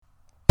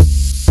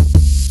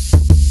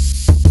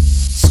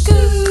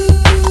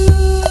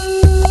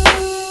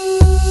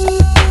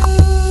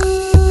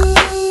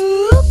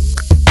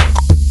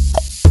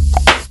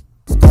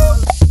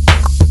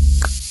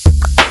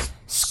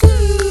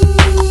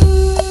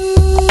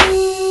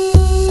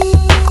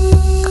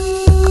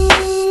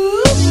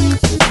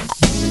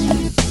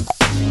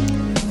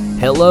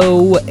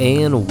Hello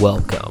and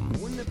welcome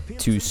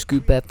to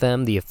Scoop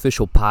FM, the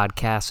official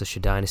podcast of Shea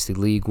Dynasty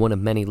League, one of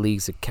many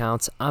leagues that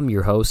counts. I'm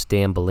your host,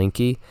 Dan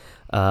Belinkie,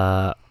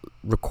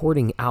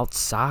 recording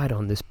outside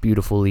on this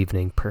beautiful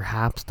evening,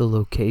 perhaps the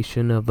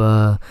location of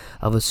a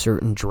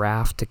certain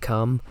draft to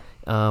come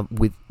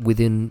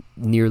within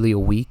nearly a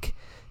week.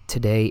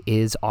 Today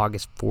is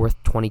August 4th,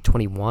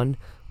 2021.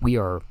 We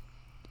are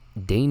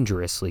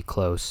dangerously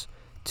close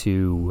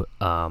to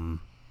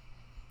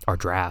our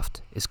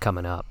draft is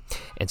coming up.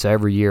 And so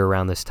every year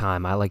around this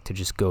time, I like to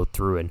just go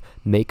through and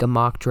make a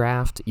mock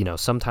draft. You know,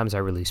 sometimes I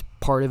release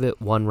part of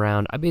it, one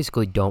round. I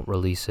basically don't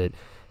release it.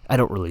 I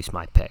don't release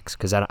my picks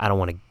because I don't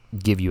want to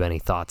give you any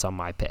thoughts on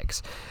my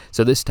picks.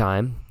 So this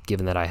time,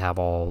 given that I have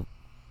all,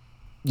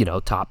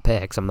 top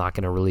picks, I'm not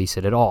going to release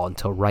it at all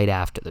until right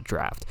after the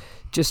draft.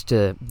 Just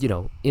to,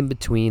 in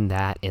between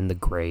that and the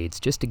grades,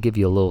 just to give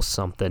you a little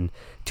something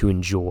to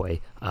enjoy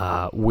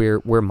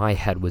where my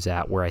head was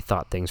at, where I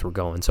thought things were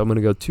going. So I'm going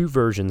to go two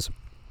versions.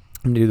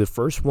 I'm going to do the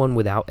first one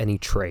without any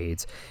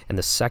trades and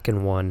the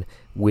second one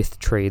with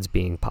trades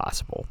being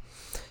possible.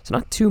 So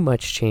not too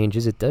much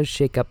changes. It does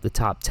shake up the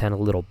top 10 a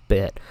little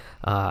bit,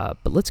 but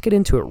let's get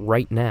into it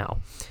right now.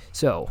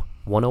 So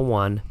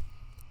 101,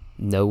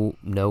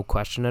 no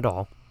question at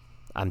all.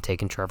 I'm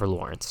taking Trevor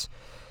Lawrence.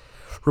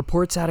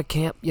 Reports out of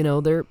camp,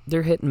 they're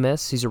hit and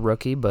miss. He's a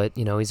rookie, but,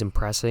 he's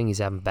impressing. He's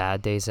having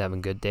bad days,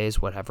 having good days,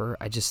 whatever.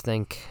 I just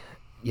think,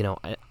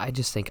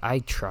 I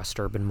trust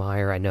Urban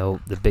Meyer. I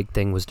know the big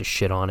thing was to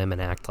shit on him and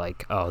act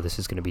like, oh, this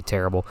is going to be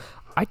terrible.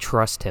 I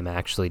trust him,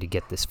 actually, to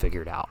get this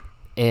figured out.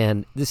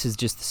 And this is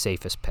just the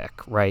safest pick,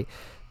 right?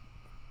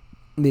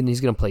 I mean,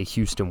 he's going to play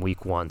Houston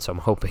week 1, so I'm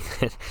hoping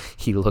that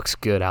he looks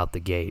good out the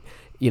gate.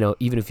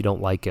 Even if you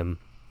don't like him,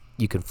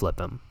 you can flip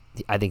him.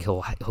 I think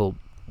he'll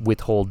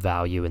withhold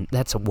value, and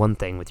that's one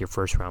thing with your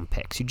first-round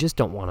picks. You just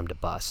don't want him to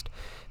bust.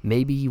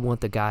 Maybe you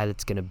want the guy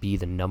that's going to be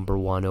the number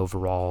 1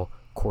 overall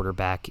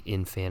quarterback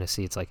in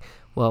fantasy. It's like,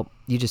 well,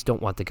 you just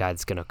don't want the guy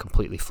that's going to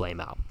completely flame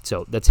out.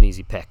 So that's an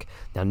easy pick.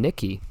 Now,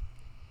 Nicky's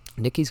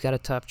got a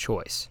tough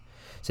choice.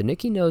 So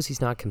Nicky knows he's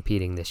not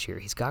competing this year.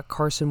 He's got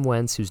Carson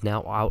Wentz, who's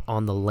now out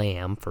on the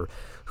lam for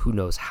who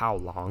knows how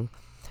long.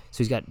 So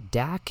he's got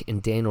Dak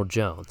and Daniel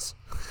Jones.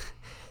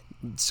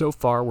 So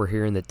far, we're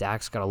hearing that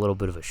Dak's got a little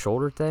bit of a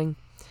shoulder thing.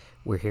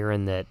 We're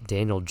hearing that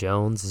Daniel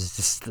Jones is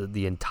just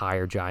the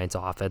entire Giants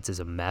offense is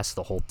a mess.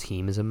 The whole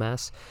team is a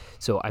mess.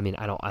 So, I mean,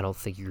 I don't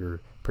think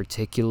you're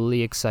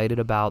particularly excited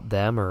about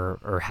them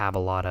or have a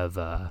lot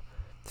of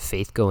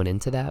faith going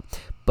into that.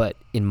 But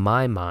in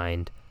my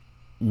mind,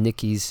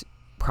 Nicky's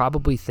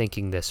probably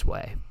thinking this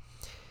way.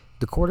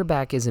 The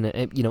quarterback isn't,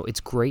 it's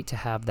great to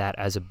have that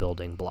as a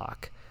building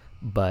block,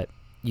 but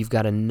you've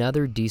got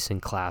another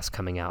decent class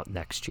coming out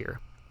next year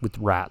with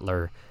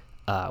Rattler,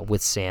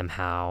 with Sam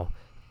Howell,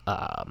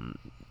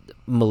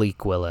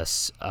 Malik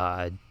Willis,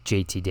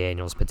 JT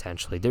Daniels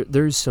potentially.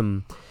 There's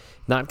some,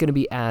 not going to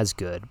be as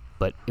good,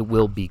 but it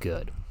will be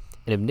good.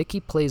 And if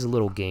Nicky plays a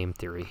little game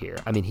theory here,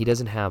 I mean, he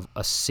doesn't have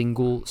a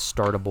single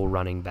startable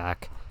running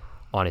back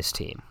on his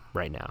team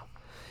right now.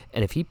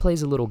 And if he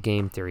plays a little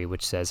game theory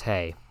which says,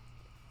 hey,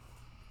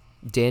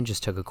 Dan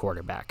just took a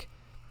quarterback,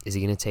 is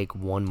he going to take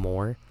one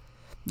more?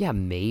 Yeah,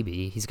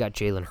 maybe. He's got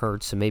Jalen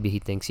Hurts, so maybe he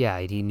thinks, yeah,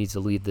 he needs to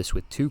leave this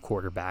with 2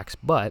 quarterbacks.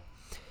 But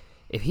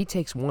if he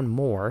takes one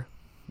more,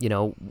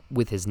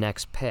 with his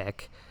next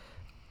pick,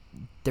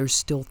 there's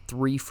still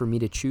 3 for me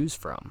to choose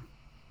from,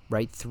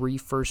 right? 3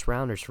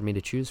 first-rounders for me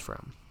to choose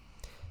from.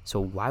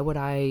 So why would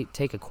I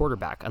take a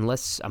quarterback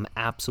unless I'm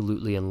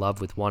absolutely in love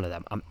with one of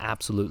them? I'm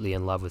absolutely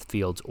in love with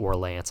Fields or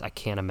Lance. I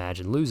can't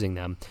imagine losing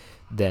them.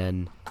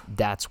 Then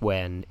that's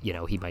when,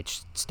 he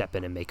might step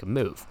in and make a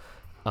move.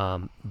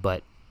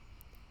 But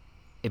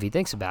if he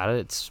thinks about it,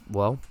 it's,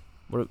 well,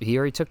 he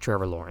already took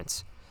Trevor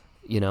Lawrence.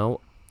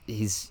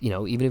 He's,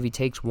 even if he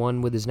takes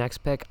one with his next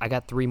pick, I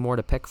got 3 more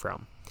to pick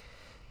from.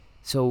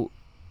 So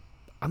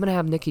I'm going to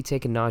have Nicky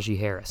taking Najee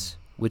Harris,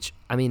 which,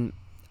 I mean,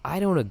 I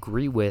don't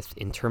agree with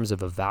in terms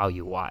of a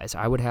value-wise.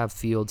 I would have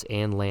Fields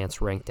and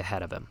Lance ranked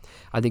ahead of him.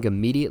 I think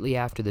immediately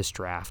after this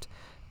draft,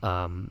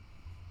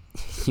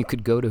 you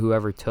could go to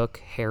whoever took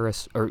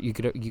Harris, or you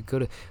go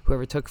to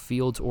whoever took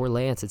Fields or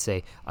Lance and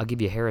say, I'll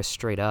give you Harris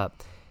straight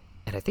up.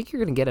 And I think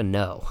you're going to get a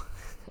no.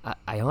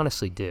 I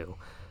honestly do.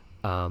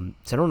 So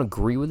I don't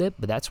agree with it,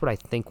 but that's what I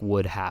think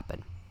would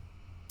happen.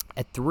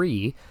 At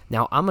 3,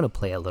 now I'm going to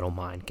play a little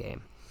mind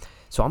game.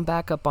 So I'm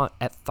back up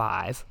at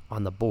 5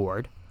 on the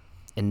board,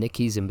 and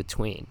Nicky's in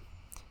between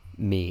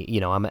me.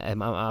 I'm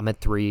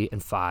at 3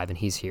 and 5, and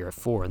he's here at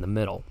 4 in the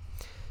middle.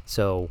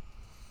 So,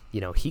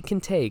 he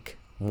can take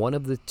one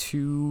of the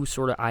 2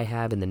 sort of I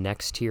have in the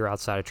next tier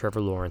outside of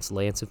Trevor Lawrence,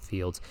 Lance and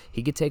Fields.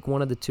 He could take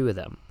one of the 2 of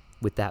them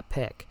with that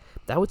pick.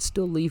 That would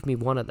still leave me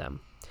one of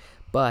them.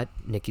 But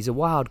Nicky's a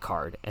wild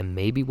card, and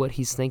maybe what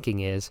he's thinking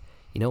is,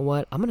 you know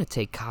what, I'm going to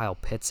take Kyle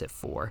Pitts at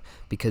 4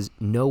 because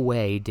no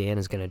way Dan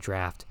is going to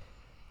draft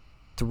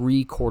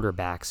 3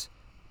 quarterbacks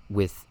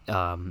with,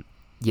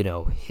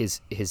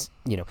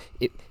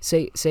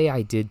 say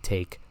I did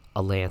take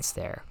a Lance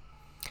there.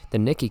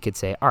 Then Nicky could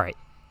say, all right,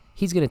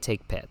 he's going to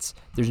take Pitts.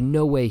 There's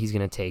no way he's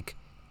going to take,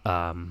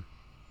 at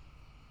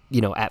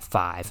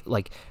 5.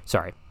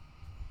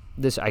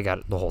 I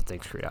got the whole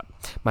thing screwed up.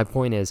 My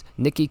point is,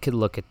 Nicky could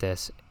look at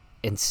this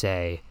and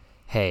say,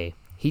 hey,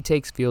 he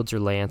takes Fields or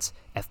Lance.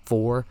 At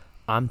 4,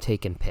 I'm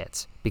taking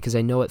Pitts, because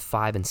I know at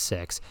 5 and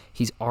 6,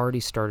 he's already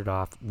started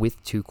off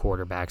with 2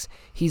 quarterbacks.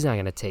 He's not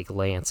going to take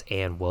Lance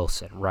and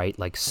Wilson, right?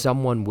 Like,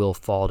 someone will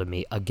fall to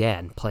me,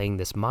 again, playing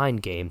this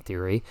mind game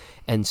theory.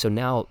 And so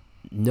now,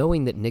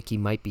 knowing that Nicky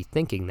might be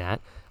thinking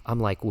that, I'm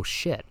like, well,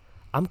 shit,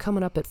 I'm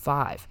coming up at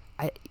 5.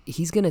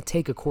 He's going to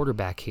take a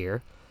quarterback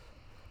here.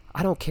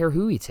 I don't care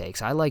who he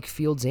takes. I like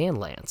Fields and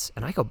Lance,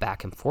 and I go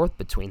back and forth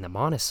between them,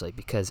 honestly,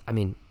 because,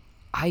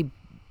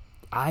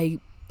 I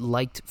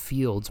liked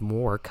Fields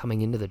more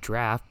coming into the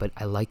draft, but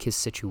I like his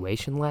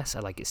situation less. I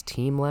like his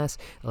team less.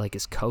 I like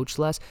his coach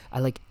less. I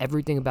like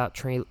everything about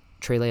Trey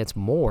Lance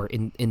more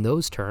in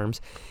those terms.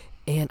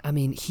 And,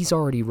 he's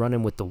already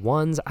running with the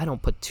ones. I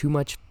don't put too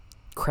much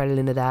credit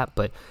into that,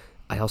 but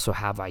I also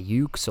have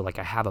Ayuk, so,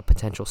 I have a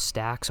potential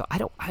stack. So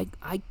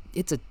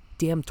it's a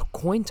damn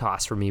coin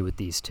toss for me with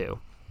these two.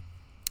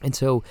 And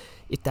so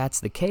if that's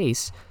the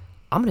case,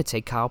 I'm going to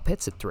take Kyle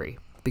Pitts at 3.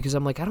 Because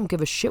I'm like, I don't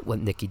give a shit what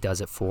Nicky does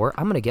at 4.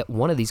 I'm going to get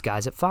one of these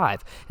guys at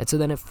 5. And so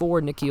then at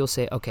 4, Nicky will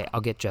say, okay, I'll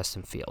get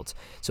Justin Fields.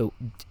 So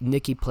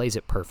Nicky plays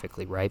it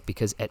perfectly, right?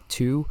 Because at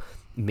 2,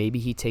 maybe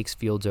he takes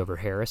Fields over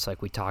Harris,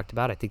 like we talked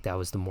about. I think that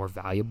was the more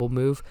valuable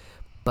move.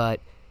 But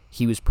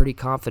he was pretty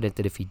confident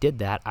that if he did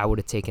that, I would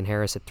have taken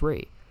Harris at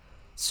 3.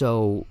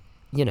 So,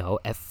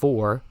 at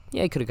 4,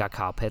 yeah, he could have got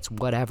Kyle Pitts,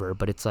 whatever.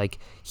 But it's like,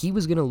 he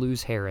was going to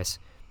lose Harris.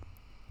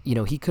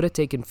 He could have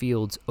taken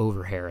Fields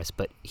over Harris,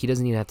 but he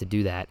doesn't even have to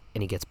do that,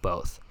 and he gets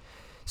both.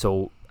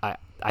 So I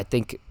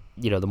think,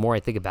 the more I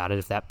think about it,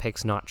 if that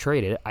pick's not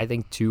traded, I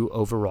think 2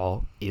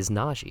 overall is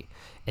Najee.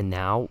 And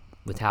now,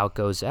 with how it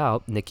goes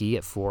out, Nicky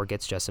at 4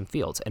 gets Justin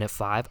Fields. And at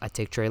 5, I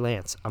take Trey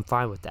Lance. I'm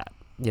fine with that.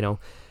 A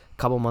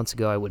couple months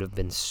ago, I would have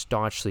been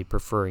staunchly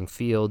preferring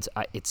Fields.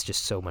 It's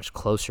just so much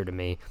closer to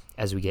me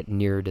as we get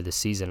nearer to the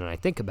season, and I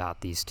think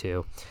about these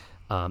two.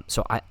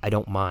 So I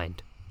don't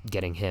mind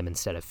getting him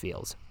instead of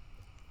Fields.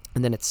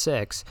 And then at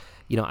 6,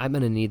 I'm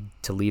going to need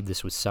to leave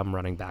this with some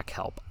running back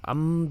help.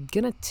 I'm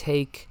going to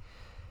take,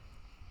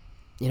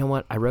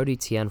 I wrote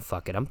ETN,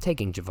 fuck it. I'm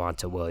taking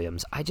Javonte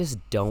Williams. I just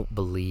don't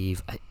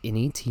believe in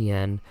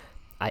ETN.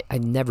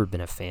 I've never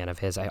been a fan of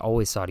his. I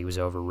always thought he was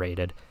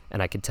overrated,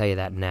 and I can tell you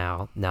that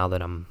now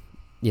that I'm,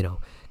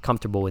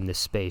 comfortable in this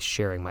space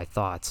sharing my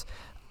thoughts.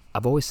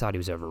 I've always thought he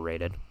was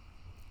overrated.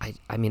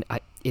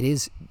 It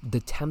is, the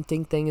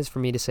tempting thing is for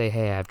me to say,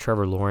 hey, I have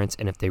Trevor Lawrence,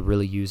 and if they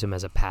really use him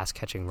as a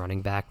pass-catching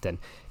running back, then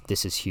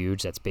this is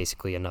huge. That's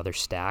basically another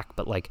stack.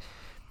 But,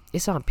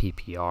 it's on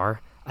PPR.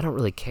 I don't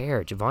really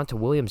care. Javonte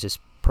Williams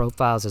just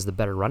profiles as the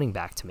better running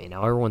back to me.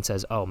 Now, everyone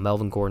says, oh,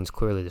 Melvin Gordon's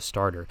clearly the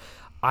starter.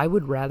 I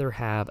would rather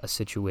have a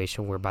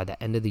situation where by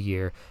the end of the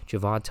year,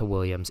 Javonte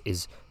Williams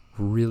is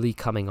really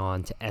coming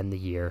on to end the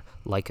year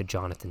like a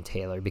Jonathan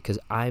Taylor, because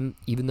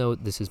even though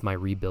this is my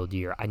rebuild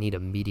year, I need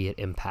immediate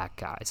impact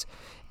guys,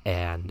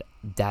 and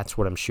that's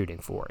what I'm shooting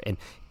for. And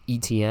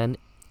ETN,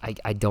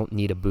 I don't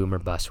need a boom or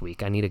bust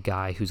week. I need a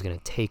guy who's going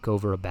to take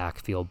over a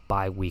backfield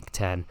by week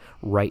 10,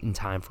 right in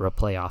time for a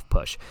playoff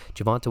push.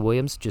 Javonte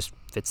Williams just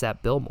fits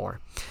that bill more.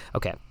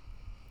 Okay.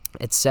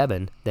 At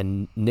 7,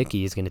 then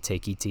Nicky is going to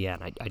take ETN.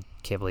 I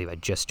can't believe I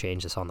just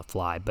changed this on the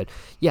fly. But,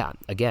 yeah,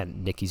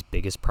 again, Nicky's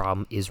biggest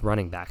problem is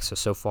running back.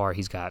 So far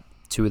he's got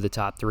 2 of the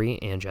top 3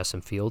 and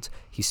Justin Fields.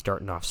 He's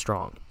starting off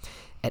strong.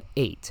 At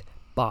 8,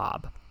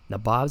 Bob. Now,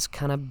 Bob's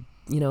kind of,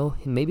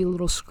 maybe a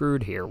little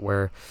screwed here,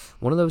 where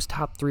one of those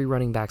top 3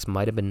 running backs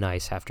might have been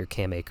nice after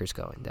Cam Akers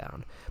going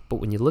down. But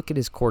when you look at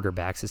his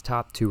quarterbacks, his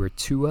top 2 are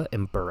Tua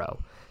and Burrow.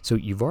 So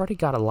you've already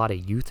got a lot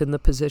of youth in the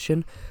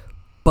position,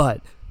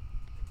 but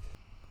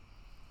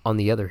on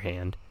the other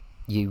hand,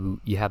 you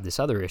have this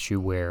other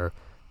issue where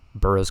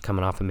Burrow's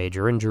coming off a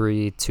major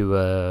injury to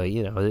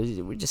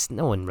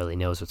no one really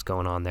knows what's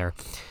going on there.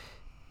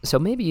 So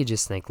maybe you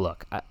just think,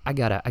 look, I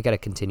gotta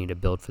continue to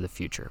build for the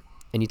future,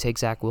 and you take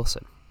Zach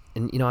Wilson.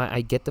 And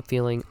I get the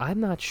feeling, I'm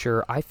not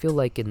sure. I feel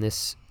like in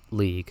this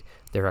league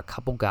there are a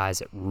couple guys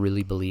that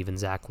really believe in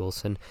Zach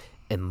Wilson,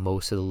 and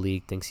most of the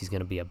league thinks he's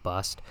going to be a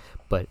bust.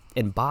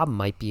 And Bob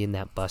might be in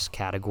that bust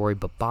category,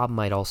 but Bob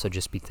might also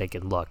just be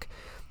thinking, look,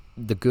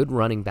 the good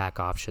running back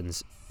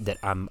options that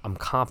I'm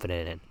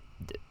confident in,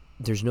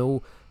 there's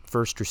no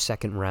first or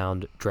second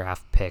round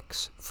draft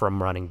picks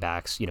from running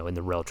backs, in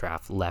the real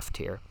draft left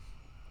here.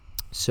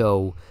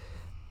 So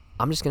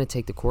I'm just going to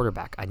take the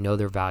quarterback. I know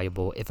they're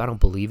valuable. If I don't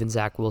believe in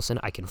Zach Wilson,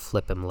 I can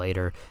flip him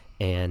later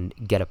and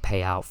get a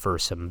payout for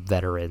some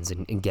veterans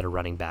and get a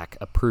running back,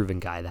 a proven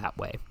guy that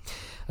way.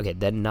 Okay,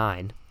 then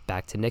 9,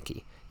 back to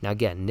Nicky. Now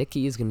again,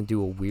 Nicky is going to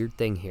do a weird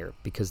thing here,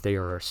 because they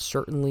are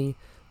certainly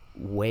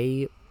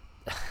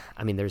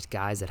there's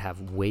guys that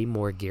have way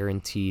more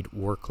guaranteed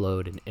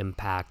workload and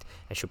impact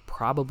and should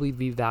probably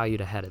be valued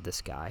ahead of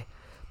this guy.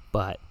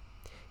 But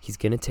he's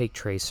going to take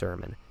Trey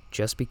Sermon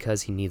just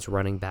because he needs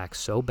running back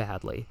so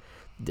badly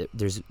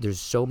there's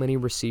so many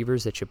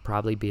receivers that should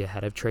probably be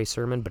ahead of Trey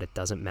Sermon, but it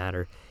doesn't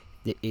matter.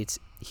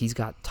 He's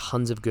got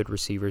tons of good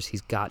receivers.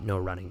 He's got no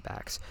running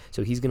backs.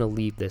 So he's going to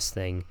leave this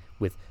thing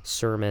with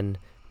Sermon,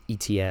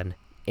 Etienne,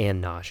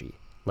 and Najee.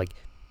 Like,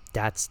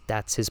 that's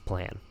his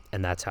plan,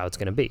 and that's how it's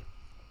going to be.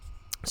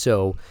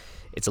 So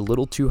it's a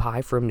little too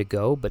high for him to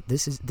go, but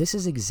this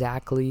is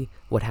exactly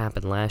what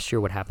happened last year,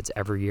 what happens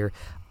every year.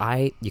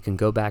 You can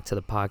go back to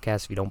the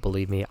podcast if you don't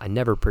believe me. I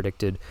never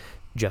predicted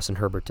Justin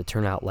Herbert to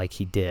turn out like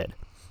he did.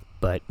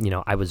 But,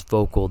 I was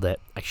vocal that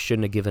I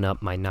shouldn't have given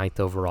up my 9th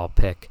overall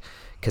pick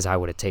because I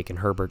would have taken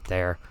Herbert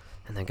there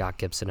and then got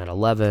Gibson at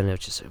 11.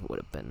 It would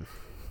have been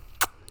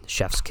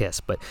chef's kiss.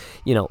 But,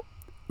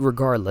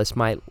 regardless,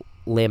 my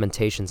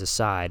lamentations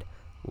aside,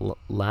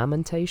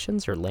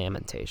 lamentations or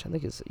lamentation? I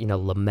think it's,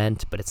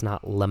 lament, but it's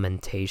not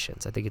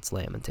lamentations. I think it's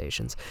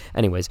lamentations.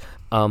 Anyways,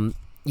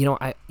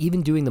 I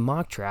even doing the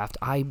mock draft,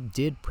 I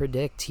did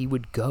predict he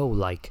would go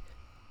like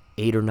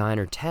 8 or 9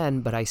 or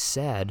 10, but I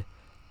said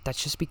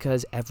that's just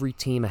because every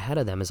team ahead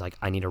of them is like,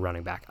 I need a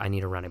running back,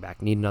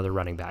 need another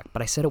running back.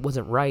 But I said it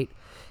wasn't right,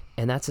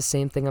 and that's the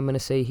same thing I'm going to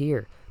say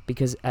here,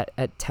 because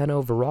at 10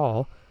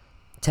 overall,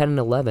 10 and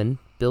 11,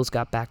 Bills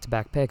got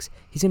back-to-back picks.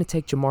 He's going to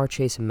take Jamar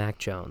Chase and Mac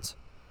Jones,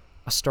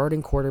 a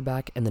starting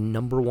quarterback and the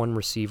number 1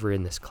 receiver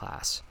in this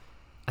class.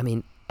 I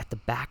mean, at the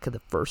back of the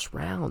first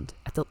round,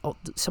 at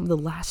some of the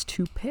last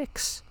 2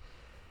 picks.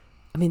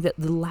 I mean,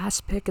 the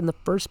last pick and the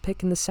first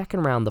pick in the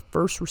second round, the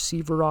first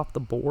receiver off the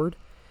board,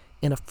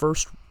 and a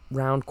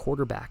first-round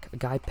quarterback, a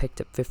guy picked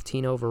at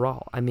 15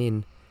 overall. I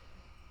mean,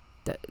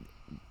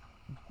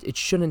 it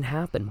shouldn't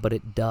happen, but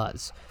it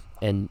does.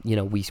 And,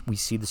 we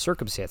see the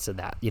circumstance of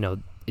that.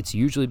 It's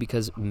usually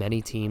because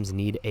many teams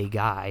need a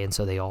guy, and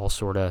so they all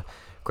sort of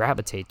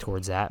gravitate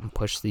towards that and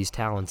push these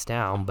talents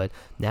down. But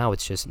now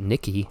it's just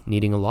Nicky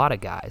needing a lot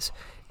of guys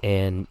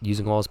and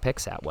using all his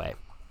picks that way.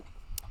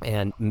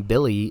 And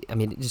Billy, I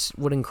mean, just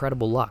what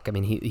incredible luck. I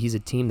mean, he's a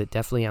team that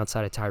definitely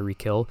outside of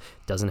Tyreek Hill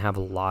doesn't have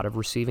a lot of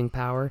receiving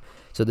power.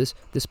 So this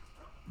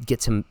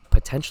gets him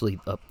potentially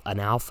an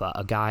alpha,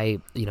 a guy,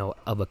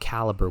 of a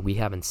caliber we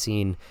haven't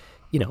seen,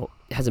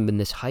 hasn't been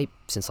this hype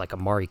since like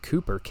Amari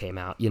Cooper came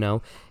out,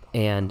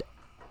 and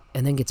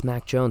then gets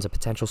Mac Jones, a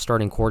potential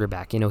starting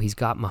quarterback. He's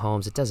got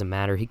Mahomes. It doesn't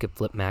matter. He could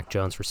flip Mac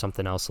Jones for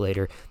something else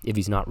later if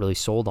he's not really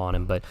sold on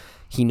him, but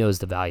he knows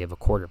the value of a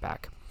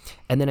quarterback.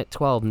 And then at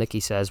 12, Nicky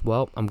says,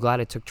 well, I'm glad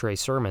I took Trey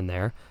Sermon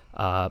there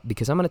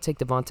because I'm going to take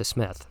Devonta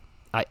Smith.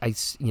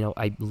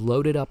 I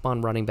loaded up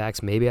on running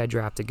backs. Maybe I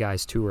drafted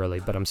guys too early,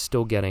 but I'm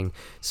still getting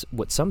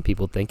what some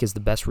people think is the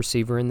best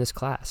receiver in this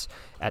class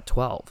at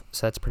 12.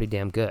 So that's pretty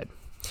damn good.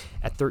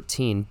 At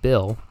 13,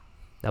 Bill.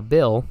 Now,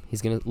 Bill,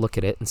 he's going to look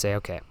at it and say,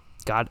 okay,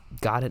 got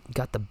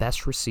the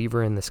best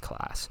receiver in this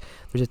class.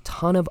 There's a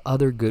ton of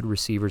other good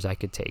receivers I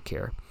could take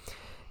here.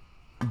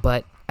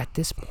 But at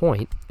this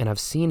point, and I've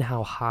seen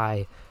how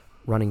high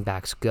running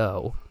backs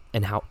go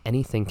and how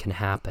anything can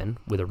happen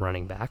with a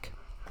running back,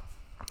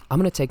 I'm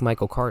going to take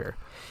Michael Carter.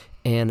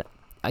 And,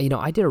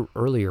 I did an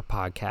earlier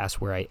podcast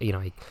where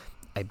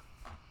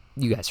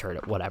you guys heard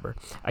it, whatever.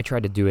 I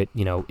tried to do it,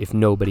 if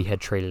nobody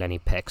had traded any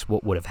picks,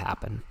 what would have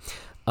happened?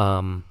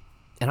 And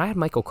I had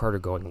Michael Carter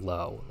going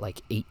low,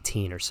 like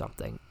 18 or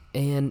something.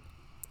 And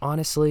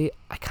honestly,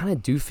 I kind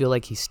of do feel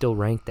like he's still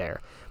ranked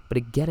there. But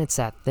again, it's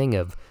that thing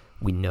of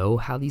we know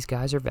how these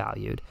guys are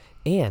valued,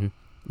 and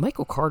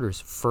Michael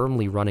Carter's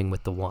firmly running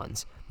with the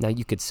ones. Now,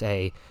 you could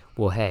say,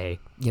 well, hey,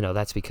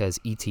 that's because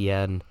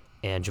Etienne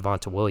and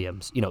Javonte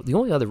Williams, the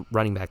only other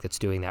running back that's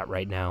doing that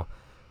right now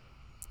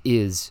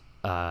is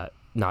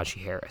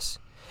Najee Harris.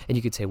 And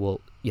you could say, well,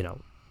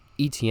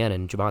 Etienne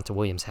and Javonte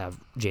Williams have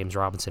James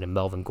Robinson and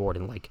Melvin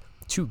Gordon, like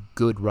 2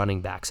 good running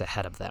backs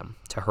ahead of them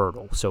to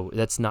hurdle. So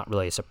that's not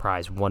really a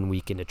surprise. 1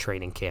 week into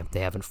training camp,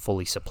 they haven't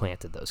fully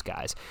supplanted those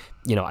guys.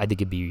 I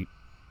think it'd be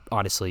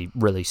honestly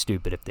really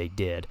stupid if they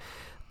did.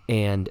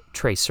 And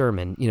Trey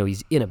Sermon,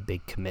 he's in a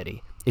big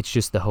committee. It's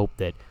just the hope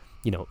that,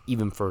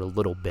 even for a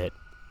little bit,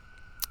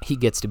 he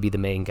gets to be the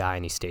main guy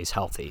and he stays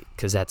healthy.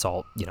 Because that's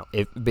all,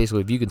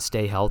 if you can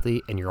stay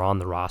healthy and you're on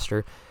the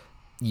roster,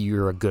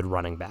 you're a good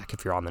running back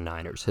if you're on the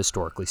Niners,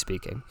 historically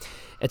speaking.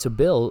 And so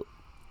Bill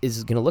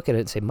is going to look at it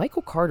and say,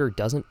 Michael Carter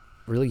doesn't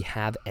really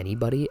have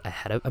anybody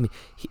ahead of,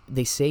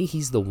 they say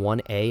he's the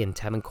 1A and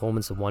Tevin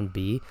Coleman's the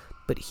 1B,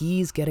 but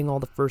he's getting all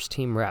the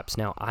first-team reps.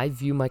 Now, I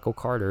view Michael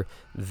Carter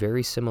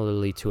very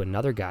similarly to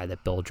another guy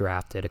that Bill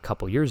drafted a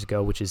couple years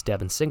ago, which is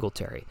Devin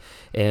Singletary.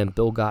 And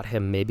Bill got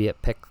him maybe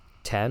at pick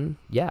 10.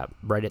 Yeah,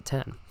 right at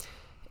 10.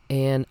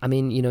 And,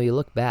 you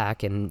look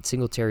back, and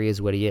Singletary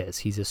is what he is.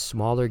 He's a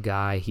smaller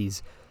guy.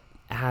 He's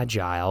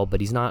agile, but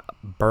he's not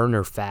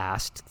burner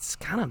fast. It's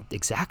kind of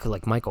exactly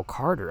like Michael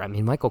Carter.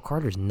 Michael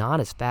Carter's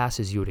not as fast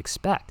as you would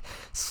expect.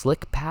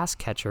 Slick pass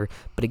catcher,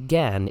 but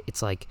again,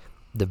 it's like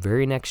the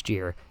very next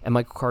year, and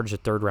Michael Carter's a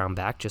 3rd-round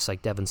back, just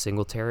like Devin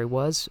Singletary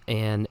was,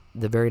 and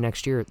the very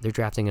next year, they're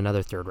drafting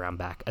another 3rd-round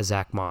back, a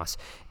Zach Moss,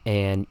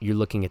 and you're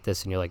looking at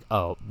this and you're like,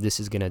 oh, this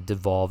is going to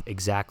devolve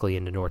exactly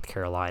into North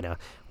Carolina,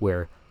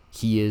 where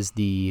he is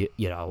the,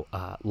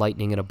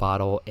 lightning in a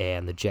bottle,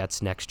 and the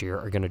Jets next year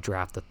are going to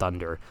draft the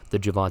Thunder, the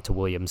Javonte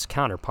Williams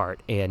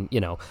counterpart. And,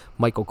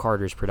 Michael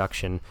Carter's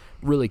production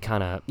really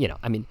kind of,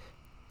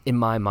 in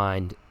my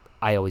mind,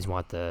 I always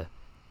want the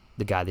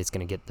guy that's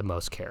going to get the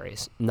most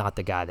carries, not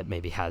the guy that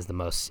maybe has the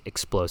most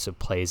explosive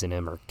plays in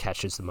him or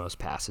catches the most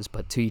passes,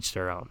 but to each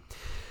their own.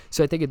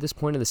 So I think at this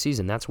point of the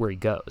season, that's where he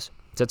goes.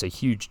 So that's a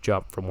huge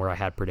jump from where I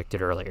had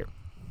predicted earlier.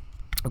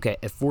 Okay,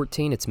 at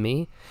 14, it's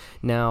me.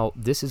 Now,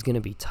 this is going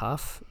to be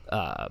tough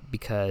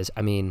because,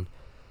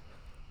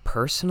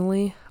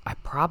 personally, I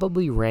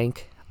probably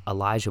rank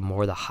Elijah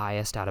Moore the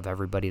highest out of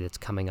everybody that's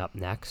coming up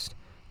next.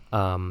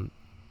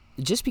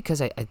 Just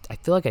because I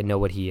feel like I know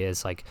what he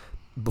is. Like,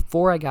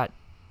 before I got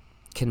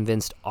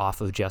convinced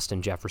off of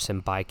Justin Jefferson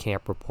by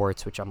camp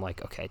reports, which I'm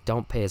like, okay,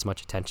 don't pay as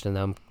much attention to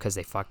them because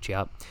they fucked you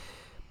up.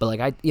 But like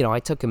I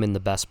took him in the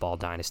Best Ball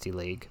Dynasty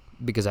League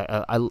because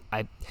I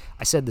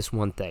said this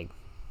one thing.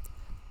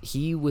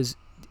 He was,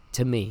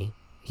 to me,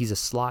 he's a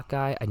slot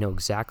guy. I know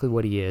exactly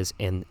what he is,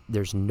 and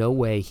there's no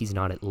way he's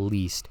not at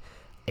least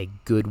a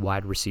good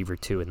wide receiver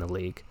 2 in the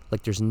league.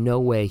 Like, there's no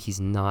way he's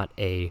not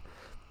a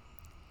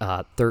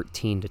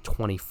 13 to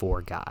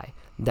 24 guy.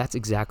 That's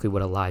exactly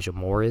what Elijah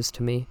Moore is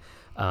to me.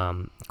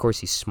 Of course,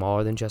 he's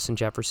smaller than Justin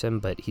Jefferson,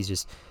 but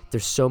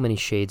there's so many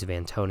shades of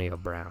Antonio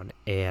Brown.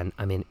 And,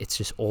 it's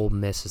just Ole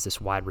Miss is this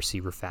wide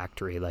receiver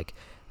factory. Like,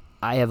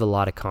 I have a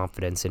lot of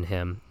confidence in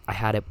him. I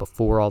had it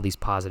before all these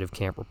positive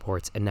camp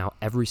reports, and now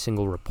every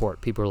single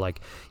report, people are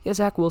like, yeah,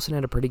 Zach Wilson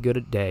had a pretty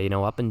good day,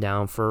 up and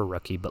down for a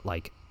rookie, but,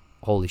 like,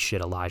 holy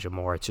shit, Elijah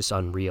Moore, it's just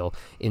unreal.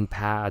 In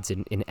pads,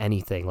 in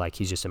anything, like,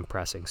 he's just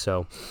impressing.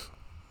 So,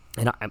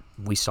 and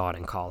we saw it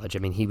in college.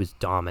 He was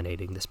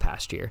dominating this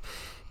past year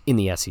in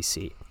the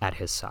SEC at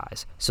his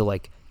size. So,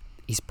 like,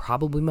 he's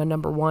probably my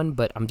number 1,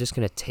 but I'm just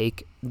going to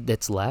take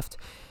that's left.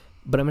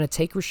 But I'm going to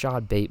take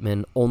Rashad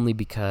Bateman only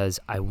because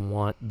I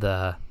want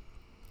the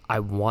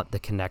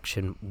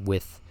connection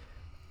with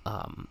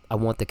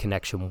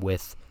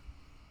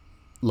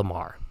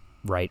Lamar,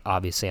 right?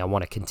 Obviously, I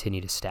want to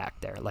continue to stack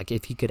there. Like,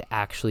 if he could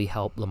actually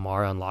help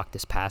Lamar unlock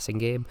this passing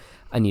game,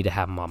 I need to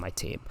have him on my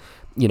team.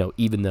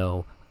 Even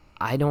though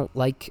I don't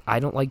like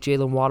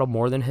Jalen Waddle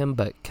more than him,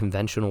 but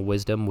conventional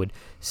wisdom would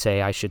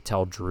say I should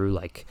tell Drew,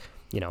 like,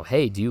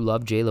 hey, do you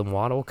love Jalen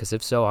Waddle? Because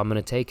if so, I'm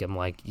going to take him.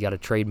 Like, you got to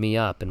trade me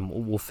up, and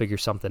we'll figure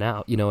something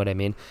out. You know what I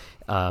mean?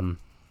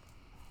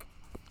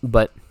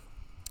 But,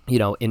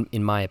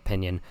 in my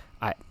opinion,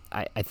 I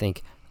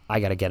think I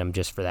got to get him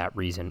just for that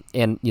reason.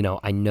 And,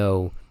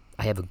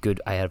 I have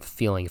a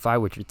feeling if I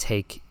were to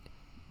take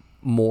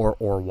Moore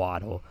or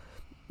Waddle,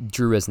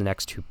 Drew as the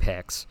next 2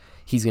 picks,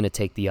 he's going to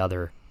take the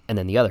other, and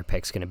then the other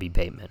pick's going to be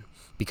Bateman,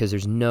 because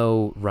there's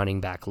no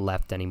running back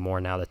left anymore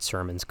now that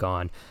Sermon's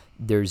gone.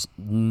 There's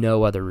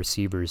no other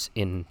receivers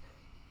in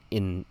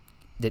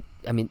that.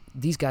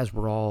 These guys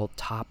were all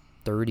top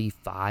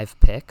 35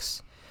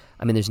 picks.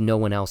 There's no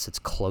one else that's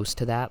close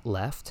to that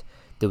left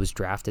that was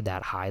drafted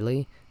that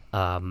highly.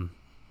 And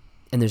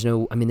there's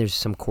no, there's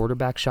some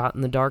quarterback shot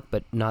in the dark,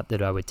 but not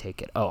that I would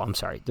take it. Oh, I'm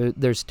sorry.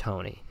 There's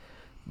Tony,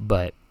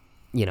 but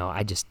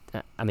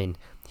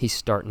he's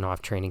starting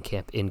off training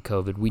camp in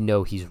COVID. We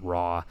know he's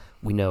raw.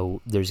 We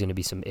know there's going to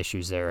be some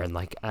issues there. And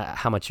like,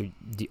 how much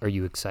are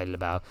you excited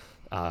about?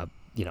 A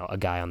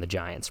guy on the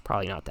Giants?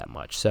 Probably not that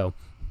much. So,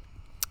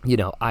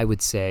 I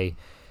would say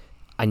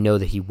I know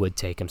that he would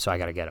take him, so I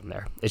got to get him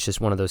there. It's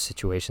just one of those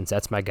situations.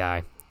 That's my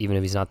guy. Even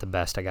if he's not the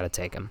best, I got to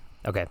take him.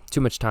 Okay,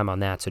 too much time on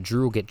that. So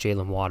Drew will get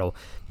Jalen Waddle.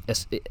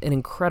 It's an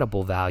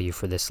incredible value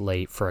for this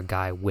late for a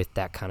guy with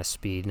that kind of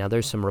speed. Now,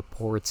 there's some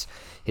reports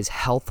his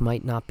health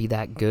might not be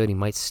that good. He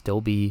might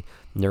still be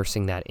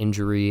nursing that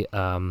injury.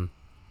 And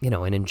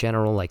in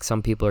general, like,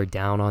 some people are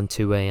down on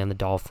Tua and the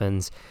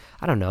Dolphins.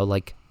 I don't know,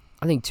 like,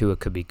 I think Tua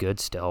could be good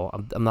still.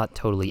 I'm not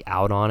totally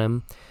out on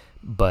him,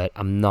 but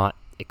I'm not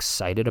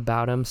excited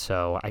about him.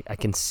 So I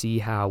can see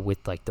how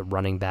with like the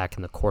running back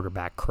and the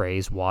quarterback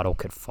craze, Waddle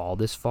could fall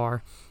this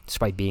far,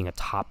 despite being a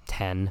top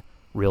 10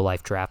 real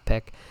life draft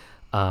pick.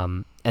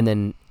 And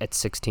then at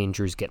 16,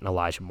 Drew's getting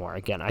Elijah Moore.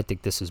 Again, I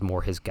think this is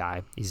more his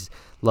guy. He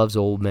loves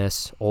Ole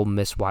Miss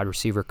wide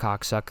receiver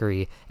cocksucker.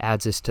 He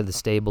adds this to the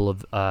stable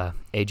of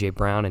A.J.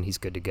 Brown, and he's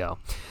good to go.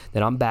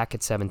 Then I'm back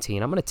at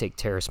 17. I'm going to take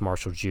Terrace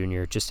Marshall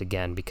Jr. just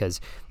again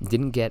because he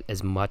didn't get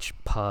as much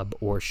pub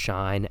or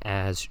shine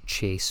as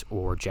Chase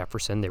or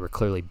Jefferson. They were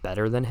clearly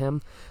better than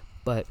him,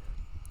 but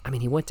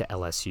he went to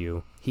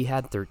LSU. He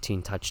had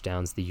 13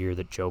 touchdowns the year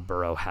that Joe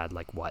Burrow had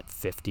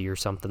 50 or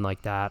something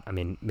like that.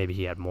 Maybe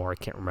he had more. I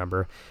can't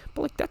remember.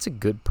 But that's a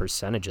good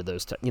percentage of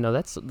those.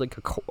 That's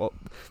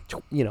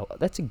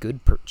that's a good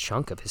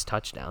chunk of his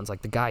touchdowns.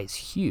 The guy is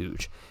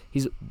huge.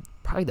 He's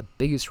probably the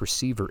biggest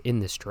receiver in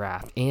this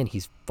draft, and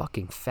he's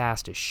fucking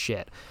fast as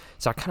shit.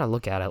 So I kind of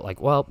look at it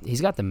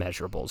he's got the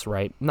measurables,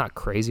 right? I'm not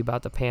crazy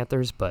about the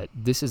Panthers, but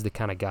this is the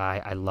kind of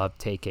guy I love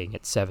taking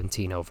at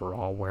 17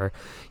 overall where,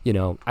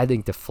 I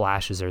think the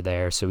flashes are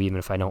there. So even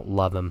if I don't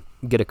love him,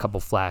 get a couple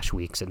flash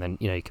weeks and then,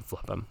 you can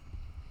flip him.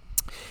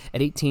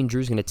 At 18,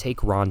 Drew's going to take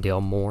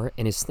Rondale Moore,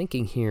 and his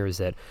thinking here is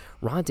that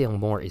Rondale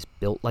Moore is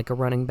built like a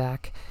running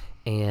back,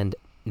 and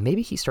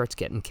maybe he starts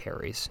getting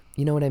carries.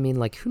 You know what I mean?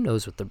 Like, who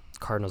knows what the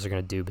Cardinals are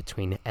going to do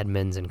between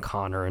Edmonds and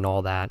Connor and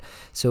all that.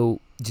 So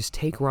just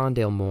take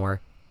Rondale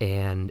Moore,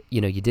 and,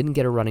 you didn't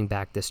get a running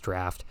back this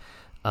draft.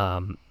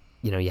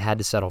 You had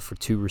to settle for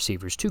two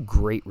receivers, two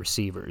great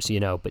receivers,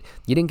 but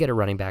you didn't get a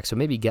running back, so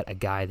maybe get a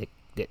guy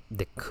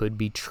that could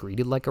be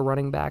treated like a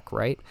running back,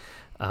 right?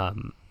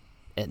 And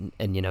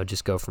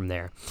just go from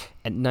there.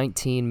 At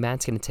 19,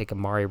 Matt's going to take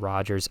Amari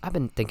Rodgers. I've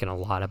been thinking a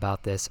lot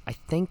about this. I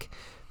think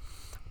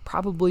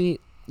probably,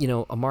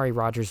 Amari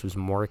Rodgers was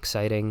more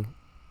exciting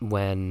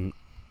when,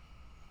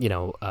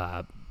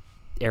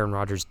 Aaron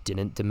Rodgers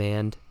didn't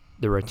demand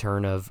the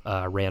return of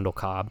Randall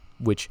Cobb,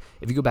 which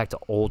if you go back to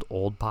old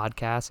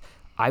podcasts,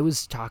 I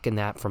was talking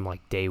that from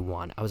like day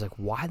one. I was like,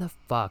 why the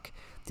fuck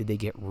did they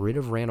get rid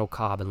of Randall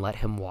Cobb and let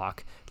him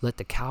walk? Let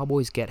the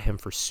Cowboys get him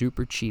for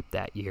super cheap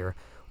that year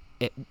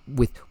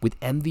with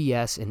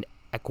MVS and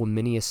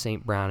Equanimeous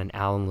St. Brown and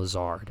Alan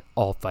Lazard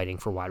all fighting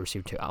for wide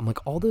receiver 2. I'm like,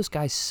 all those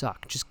guys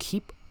suck. Just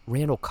keep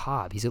Randall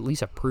Cobb. He's at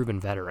least a proven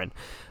veteran.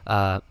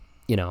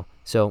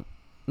 So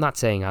not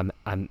saying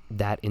I'm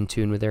that in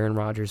tune with Aaron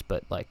Rodgers,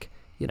 but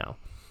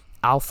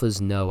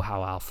alphas know how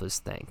alphas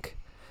think.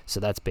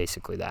 So that's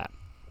basically that.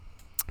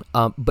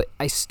 But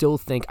I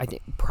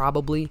think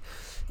probably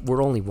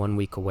we're only 1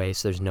 week away,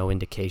 so there's no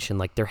indication.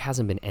 Like, there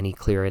hasn't been any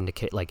clear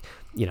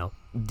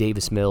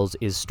Davis Mills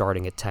is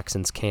starting at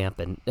Texans camp,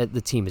 and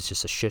the team is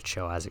just a shit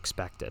show as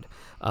expected.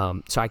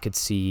 So I could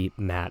see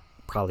Matt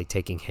probably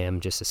taking him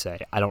just to say,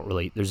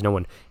 there's no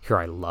one here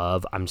I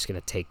love. I'm just going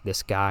to take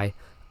this guy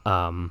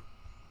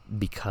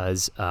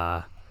because,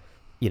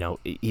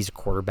 he's a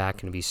quarterback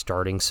going to be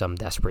starting. Some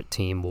desperate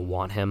team will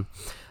want him.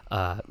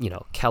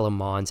 Kellen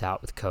Mond's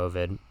out with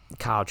COVID.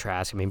 Kyle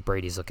Trask,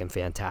 Brady's looking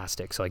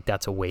fantastic. So,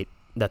 that's a wait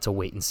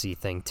and see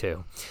thing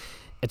too.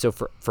 And so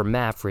for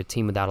Matt, for a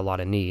team without a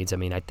lot of needs,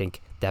 I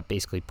think that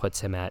basically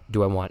puts him at,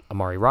 do I want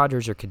Amari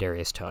Rodgers or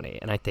Kadarius Toney?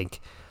 And I think,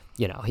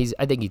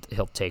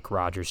 he'll take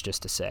Rodgers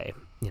just to say,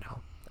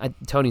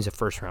 Toney's a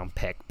first round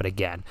pick. But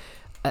again,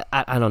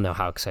 I don't know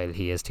how excited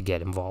he is to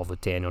get involved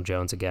with Daniel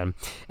Jones again.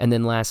 And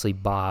then lastly,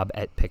 Bob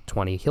at pick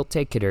 20, he'll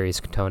take Kadarius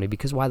Toney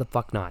because why the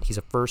fuck not? He's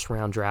a first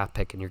round draft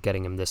pick and you're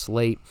getting him this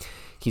late.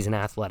 He's an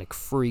athletic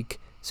freak,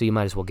 so you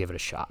might as well give it a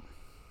shot.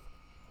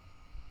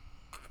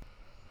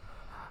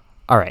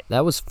 All right,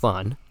 that was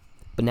fun,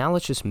 but now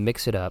let's just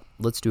mix it up.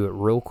 Let's do it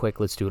real quick.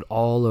 Let's do it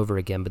all over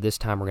again, but this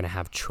time we're going to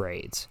have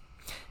trades.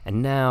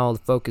 And now the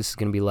focus is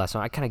going to be less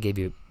on, I kind of gave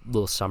you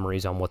little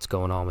summaries on what's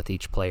going on with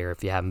each player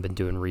if you haven't been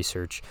doing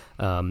research.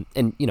 And,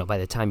 by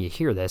the time you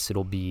hear this,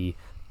 it'll be,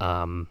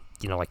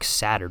 like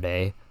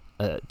Saturday,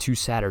 2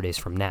 Saturdays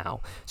from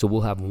now. So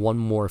we'll have one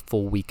more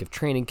full week of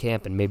training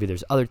camp, and maybe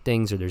there's other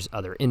things or there's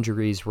other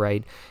injuries,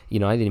 right? I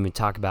didn't even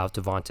talk about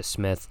Devonta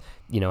Smith,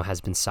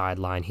 has been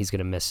sidelined. He's going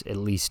to miss at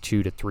least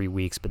 2 to 3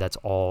 weeks, but that's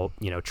all,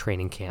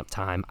 training camp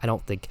time. I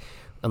don't think,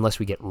 unless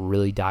we get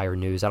really dire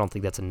news, I don't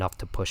think that's enough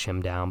to push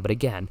him down. But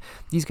again,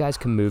 these guys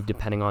can move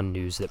depending on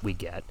news that we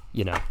get,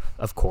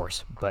 of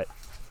course. But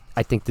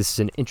I think this is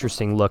an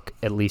interesting look,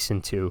 at least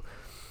into,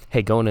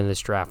 hey, going into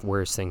this draft,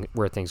 where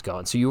are things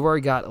going? So you've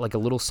already got like a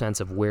little sense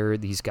of where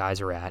these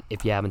guys are at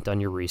if you haven't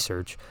done your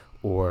research,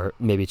 or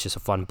maybe it's just a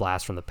fun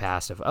blast from the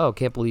past of, oh,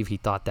 can't believe he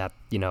thought that,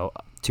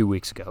 2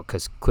 weeks ago,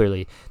 because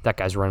clearly that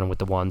guy's running with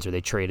the ones, or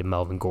they traded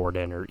Melvin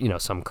Gordon, or,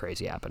 some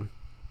crazy happened.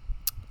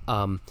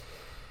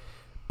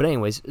 But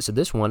anyways, so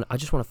this one, I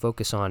just want to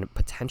focus on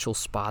potential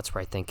spots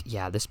where I think,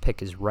 yeah, this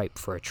pick is ripe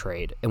for a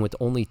trade. And with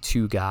only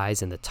 2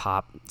 guys in the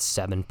top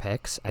 7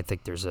 picks, I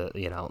think there's a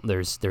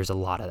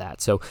lot of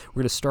that. So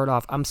we're going to start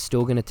off, I'm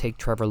still going to take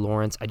Trevor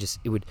Lawrence.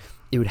 It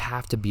would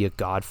have to be a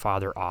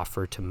Godfather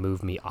offer to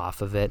move me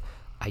off of it.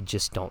 I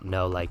just don't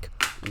know,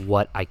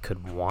 what I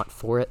could want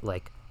for it.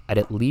 I'd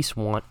at least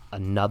want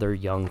another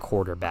young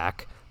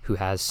quarterback who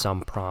has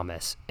some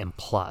promise and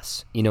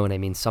plus, you know what I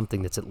mean?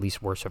 Something that's at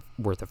least worth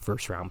a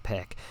first round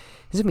pick.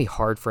 It's going to be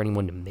hard for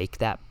anyone to make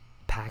that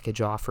package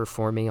offer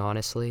for me,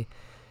 honestly.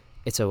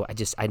 And so I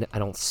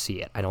don't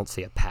see it. I don't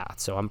see a path.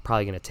 So I'm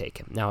probably going to take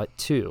him. Now at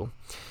 2,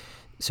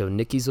 so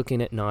Nikki's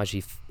looking at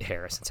Najee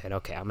Harris and saying,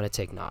 okay, I'm going to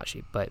take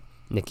Najee. But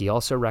Nikki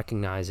also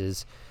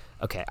recognizes,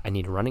 okay, I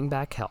need running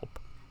back help,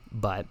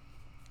 but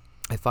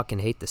I fucking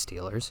hate the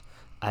Steelers.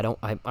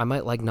 I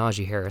might like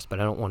Najee Harris, but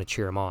I don't want to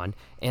cheer him on.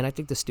 And I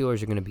think the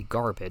Steelers are going to be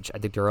garbage. I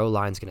think their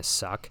O-line's going to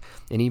suck.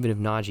 And even if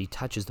Najee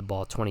touches the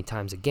ball 20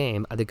 times a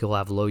game, I think he'll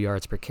have low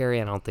yards per carry,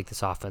 and I don't think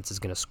this offense is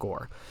going to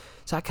score.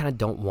 So I kind of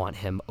don't want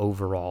him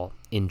overall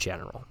in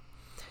general.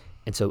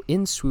 And so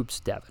in swoops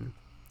Devin,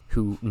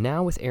 who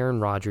now with Aaron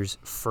Rodgers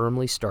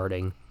firmly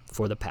starting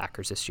for the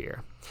Packers this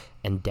year,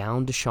 and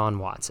down Deshaun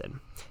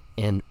Watson,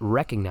 and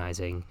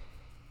recognizing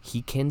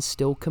he can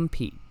still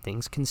compete.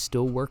 Things can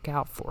still work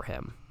out for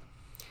him.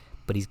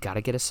 But he's got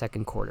to get a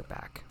second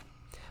quarterback.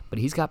 But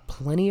he's got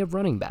plenty of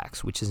running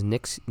backs, which is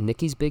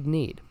Nicky's big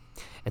need.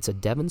 And so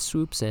Devin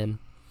swoops in,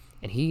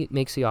 and he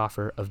makes the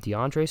offer of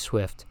DeAndre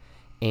Swift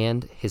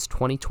and his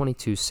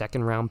 2022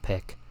 second-round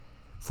pick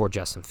for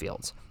Justin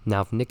Fields.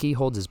 Now, if Nicky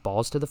holds his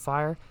balls to the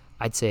fire,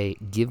 I'd say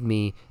give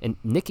me, and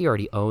Nicky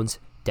already owns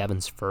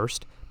Devin's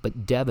first,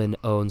 but Devin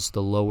owns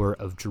the lower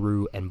of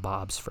Drew and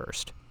Bob's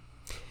first.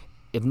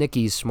 If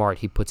Nicky's smart,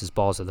 he puts his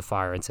balls to the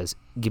fire and says,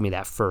 give me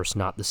that first,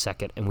 not the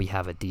second, and we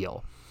have a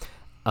deal.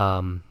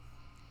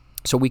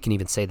 So we can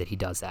even say that he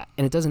does that.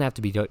 And it doesn't have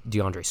to be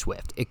DeAndre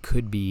Swift. It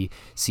could be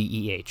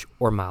CEH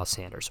or Miles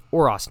Sanders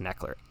or Austin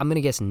Eckler. I'm going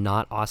to guess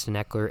not Austin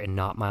Eckler and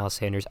not Miles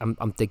Sanders.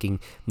 I'm thinking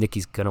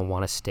Nicky's going to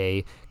want to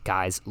stay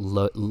guys,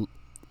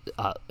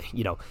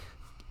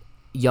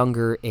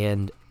 younger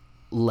and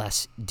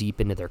less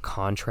deep into their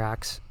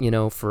contracts,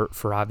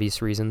 for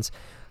obvious reasons,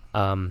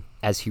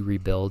 as he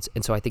rebuilds.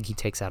 And so I think he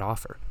takes that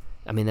offer.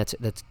 I mean, that's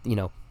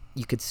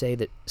you could say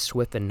that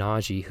Swift and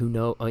Najee,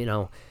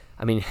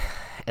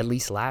 at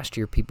least last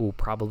year, people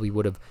probably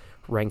would have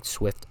ranked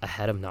Swift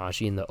ahead of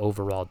Najee in the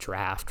overall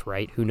draft,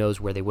 right? Who knows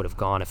where they would have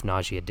gone if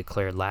Najee had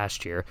declared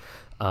last year.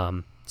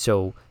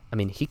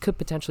 He could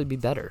potentially be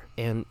better,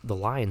 and the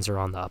Lions are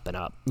on the up and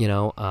up,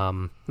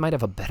 might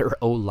have a better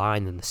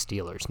O-line than the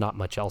Steelers. Not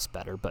much else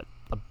better, but,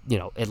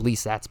 at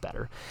least that's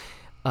better.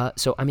 I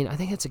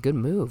think it's a good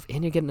move,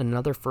 and you're getting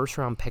another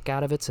first-round pick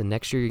out of it, so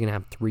next year you're going to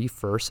have 3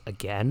 firsts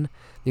again.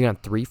 You're going to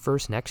have 3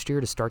 firsts next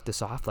year to start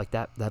this off. Like,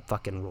 that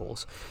fucking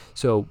rules.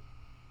 So,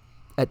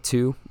 at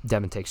 2,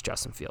 Devin takes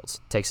Justin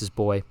Fields. Takes his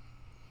boy.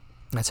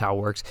 That's how it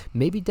works.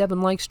 Maybe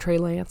Devin likes Trey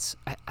Lance.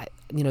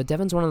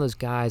 Devin's one of those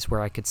guys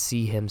where I could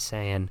see him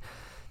saying,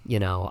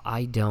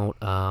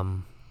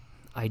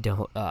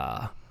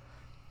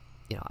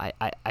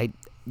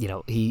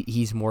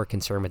 he's more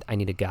concerned with, I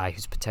need a guy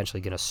who's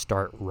potentially going to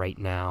start right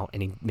now,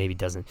 and he maybe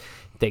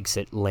thinks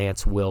that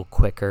Lance will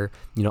quicker.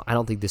 I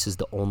don't think this is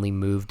the only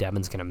move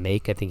Devin's going to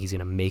make. I think he's going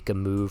to make a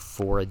move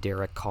for a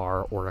Derek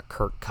Carr or a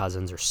Kirk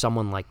Cousins or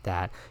someone like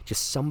that,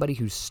 just somebody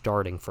who's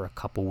starting for a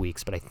couple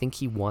weeks. But I think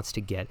he wants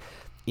to get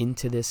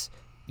into this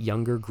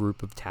younger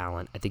group of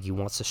talent. I think he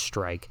wants to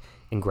strike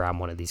and grab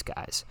one of these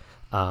guys.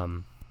 I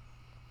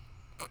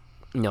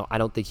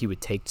don't think he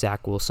would take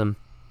Zach Wilson.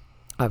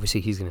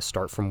 Obviously, he's going to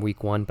start from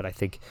week 1, but I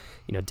think,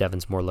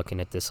 Devin's more looking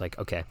at this like,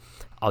 okay,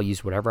 I'll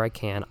use whatever I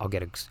can. I'll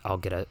get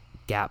a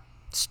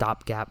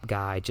stopgap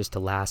guy just to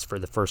last for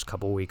the first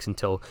couple weeks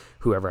until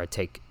whoever I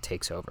take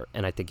takes over.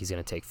 And I think he's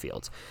going to take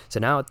Fields. So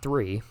now at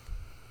 3,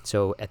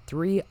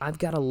 I've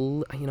got a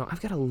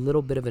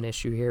little bit of an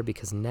issue here,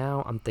 because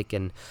now I'm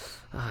thinking,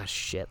 I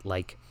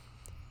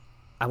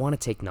want to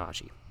take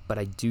Najee, but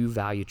I do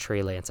value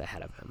Trey Lance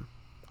ahead of him.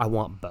 I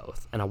want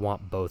both, and I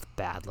want both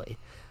badly.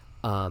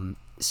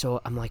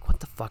 So I'm like, what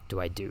the fuck do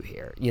I do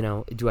here?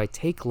 Do I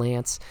take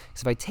Lance?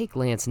 Because if I take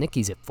Lance,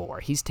 Nicky's at 4.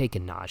 He's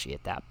taking Najee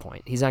at that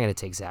point. He's not going to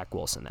take Zach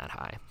Wilson that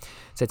high.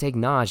 So I take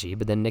Najee,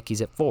 but then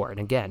Nicky's at 4. And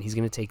again, he's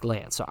going to take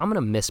Lance. So I'm going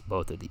to miss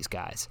both of these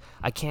guys.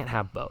 I can't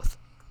have both,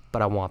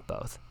 but I want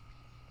both.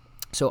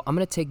 So I'm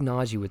going to take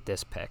Najee with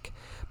this pick,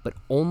 but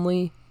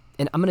only,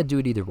 and I'm going to do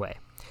it either way.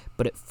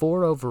 But at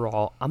 4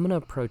 overall, I'm going to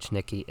approach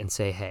Nicky and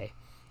say, hey,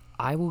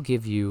 I will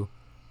give you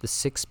the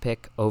 6th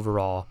pick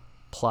overall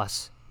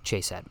plus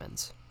Chase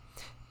Edmonds.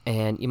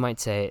 And you might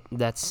say,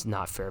 that's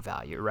not fair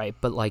value, right?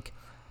 But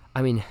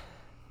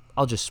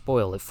I'll just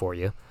spoil it for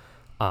you.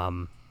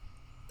 At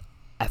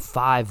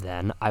 5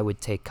 then, I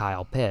would take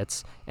Kyle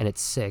Pitts, and at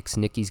 6,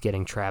 Nicky's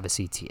getting Travis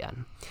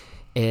Etienne.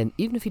 And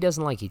even if he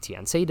doesn't like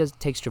Etienne, say he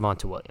takes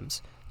Javonte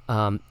Williams,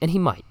 and he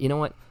might, you know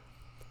what?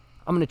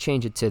 I'm going to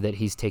change it to that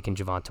he's taking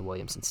Javonte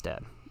Williams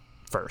instead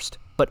first.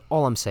 But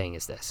all I'm saying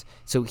is this.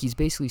 So he's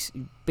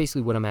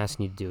basically what I'm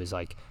asking you to do is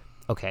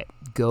okay,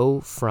 go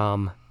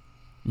from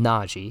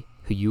Najee,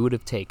 who you would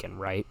have taken,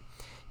 right?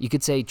 You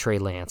could say Trey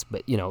Lance,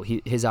 but,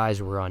 his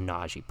eyes were on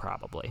Najee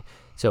probably.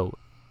 So,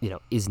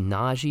 is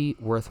Najee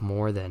worth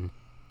more than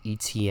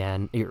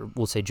Etienne, or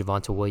we'll say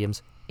Javonte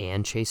Williams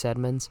and Chase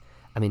Edmonds?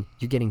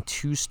 You're getting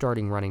 2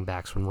 starting running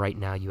backs when right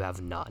now you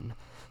have none.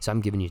 So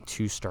I'm giving you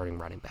 2 starting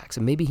running backs.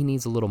 And maybe he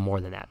needs a little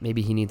more than that.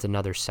 Maybe he needs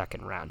another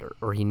second rounder,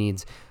 or he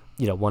needs,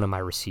 one of my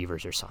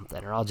receivers or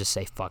something. Or I'll just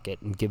say fuck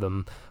it and give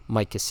him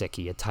Mike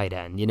Gesicki, a tight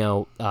end,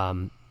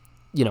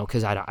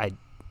 because I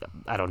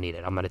don't need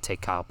it. I'm going to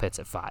take Kyle Pitts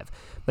at 5.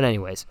 But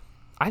anyways,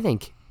 I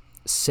think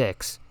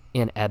 6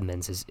 and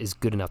Edmonds is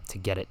good enough to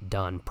get it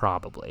done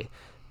probably,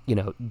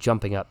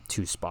 jumping up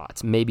 2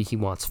 spots. Maybe he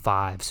wants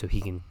 5 so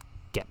he can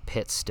get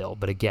Pitts still.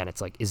 But again,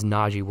 it's is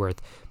Najee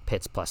worth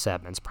Pitts plus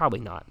Edmonds?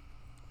 Probably not.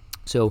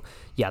 So,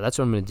 yeah, that's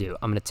what I'm going to do.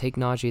 I'm going to take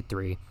Najee at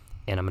 3,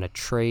 and I'm going to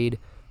trade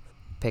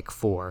pick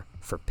 4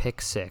 for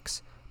pick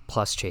 6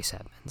 plus Chase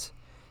Edmonds.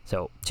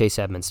 So Chase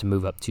Edmonds to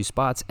move up 2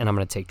 spots, and I'm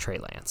going to take Trey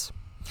Lance.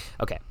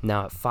 Okay,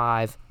 now at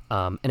 5,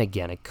 and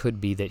again, it could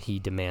be that he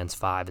demands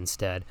 5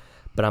 instead,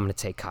 but I'm going to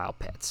take Kyle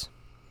Pitts.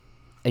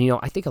 And,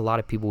 I think a lot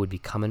of people would be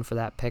coming for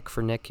that pick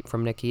from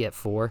Nicky at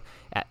 4,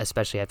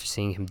 especially after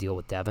seeing him deal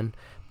with Devin.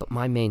 But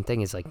my main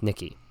thing is,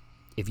 Nicky,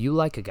 if you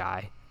like a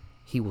guy,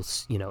 he will,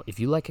 if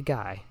you like a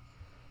guy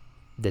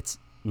that's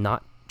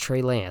not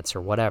Trey Lance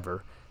or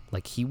whatever,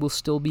 Like, he will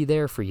still be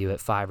there for you at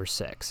 5 or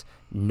 6.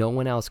 No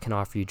one else can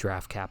offer you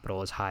draft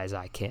capital as high as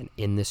I can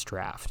in this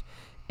draft.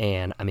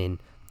 And, I mean,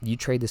 you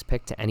trade this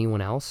pick to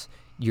anyone else,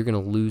 you're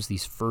going to lose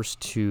these first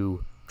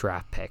 2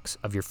 draft picks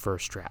of your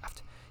first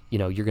draft. You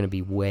know, you're going to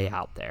be way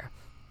out there.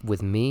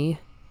 With me,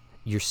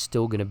 you're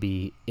still going to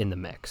be in the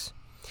mix.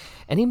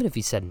 And even if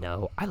he said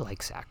no, I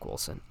like Zach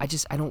Wilson.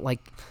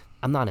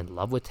 I'm not in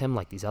love with him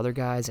like these other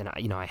guys, and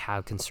I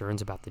have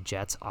concerns about the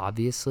Jets,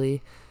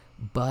 obviously,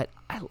 but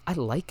I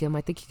like him.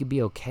 I think he could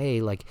be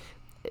okay. Like,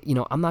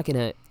 I'm not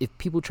gonna. If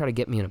people try to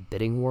get me in a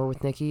bidding war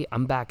with Nicky,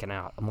 I'm backing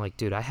out. I'm like,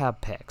 dude, I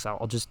have picks.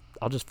 I'll just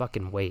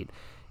fucking wait,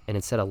 and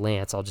instead of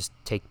Lance, I'll just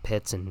take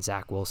Pitts and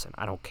Zach Wilson.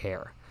 I don't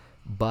care.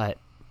 But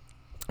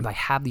if I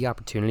have the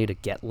opportunity to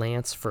get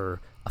Lance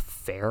for a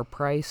fair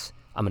price,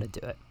 I'm gonna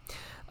do it.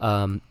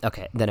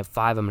 Okay, then at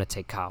 5, I'm gonna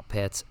take Kyle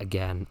Pitts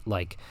again.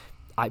 Like,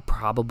 I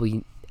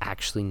probably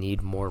actually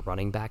need more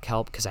running back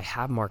help because I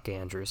have Mark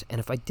Andrews, and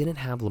if I didn't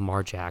have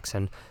Lamar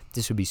Jackson,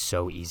 this would be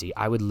so easy.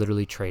 I would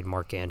literally trade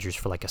Mark Andrews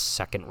for like a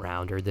second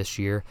rounder this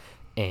year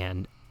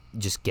and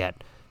just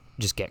get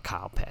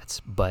Kyle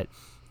Pitts. But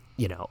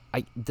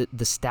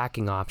the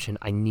stacking option,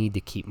 I need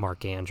to keep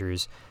Mark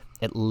Andrews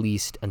at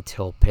least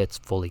until Pitts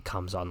fully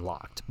comes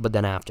unlocked. But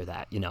then after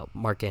that,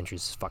 Mark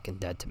Andrews is fucking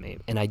dead to me.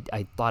 And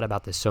I thought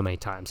about this so many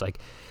times, like,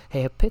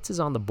 hey, if Pitts is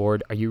on the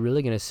board, are you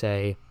really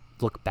gonna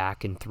look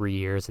back in 3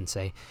 years and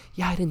say,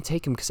 yeah, I didn't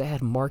take him because I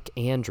had Mark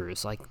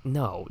Andrews? Like,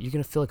 no, you're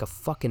going to feel like a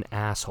fucking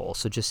asshole,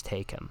 so just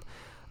take him.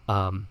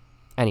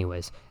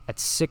 Anyways, at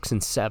 6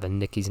 and 7,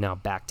 Nicky's now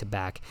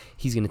back-to-back.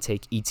 He's going to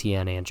take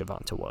ETN and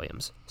Javonte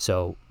Williams.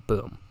 So,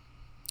 boom.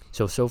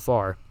 So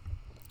far,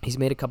 he's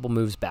made a couple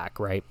moves back,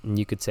 right? And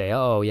you could say,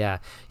 oh, yeah,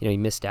 he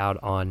missed out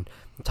on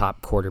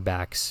top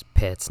quarterbacks,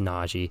 Pitts,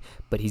 Najee,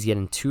 but he's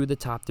getting 2 of the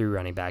top 3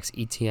 running backs,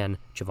 ETN,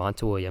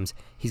 Javonte Williams.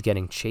 He's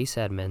getting Chase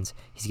Edmonds.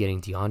 He's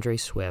getting DeAndre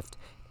Swift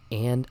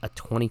and a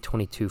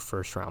 2022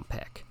 first-round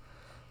pick.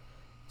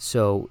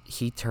 So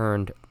he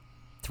turned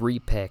 3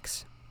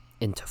 picks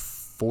into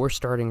 4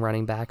 starting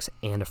running backs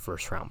and a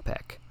first-round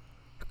pick.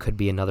 It could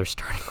be another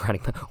starting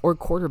running back or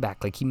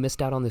quarterback. Like, he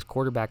missed out on this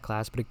quarterback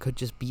class, but it could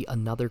just be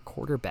another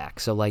quarterback.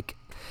 So, like,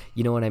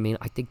 you know what I mean?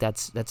 I think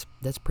that's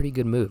pretty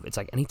good move. It's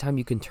like anytime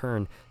you can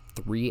turn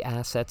 3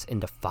 assets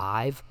into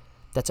 5,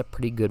 that's a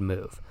pretty good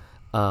move.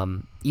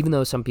 Even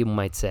though some people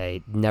might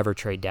say never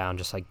trade down,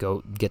 just like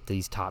go get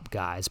these top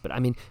guys. But I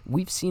mean,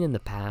 we've seen in the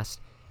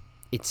past,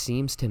 it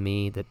seems to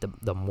me that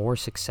the more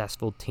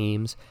successful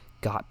teams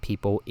got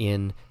people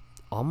in,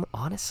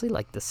 honestly,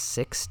 like the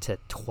 6 to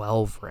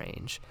 12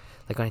 range.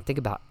 Like, when I think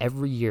about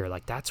every year,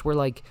 like, that's where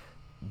like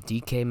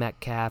DK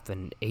Metcalf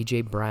and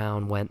AJ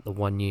Brown went the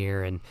one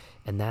year, and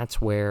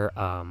that's where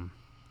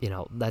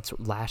that's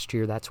last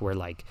year. That's where,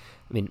 like,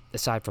 I mean,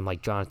 aside from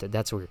like Jonathan,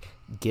 that's where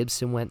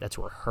Gibson went. That's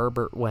where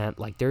Herbert went.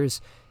 Like,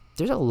 there's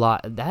a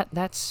lot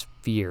that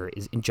sphere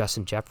is in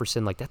Justin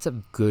Jefferson. Like, that's a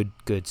good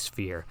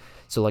sphere.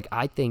 So, like,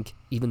 I think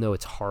even though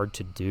it's hard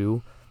to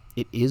do,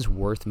 it is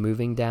worth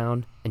moving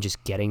down and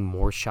just getting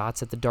more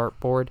shots at the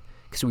dartboard,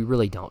 because we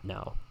really don't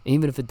know.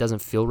 Even if it doesn't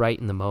feel right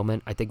in the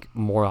moment, I think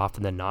more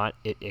often than not,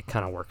 it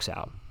kind of works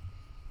out.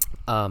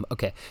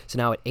 Okay, so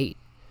now at 8,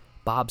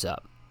 Bob's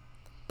up.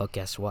 But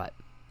guess what?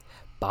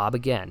 Bob,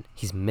 again,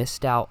 he's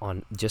missed out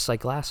on, just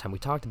like last time we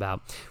talked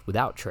about,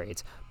 without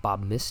trades,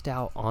 Bob missed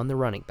out on the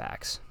running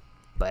backs,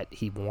 but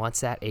he wants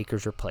that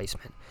Akers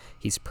replacement.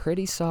 He's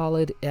pretty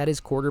solid at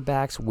his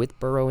quarterbacks with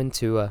Burrow and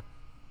Tua,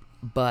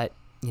 but,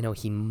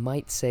 he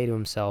might say to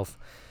himself,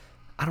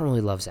 I don't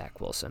really love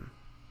Zach Wilson.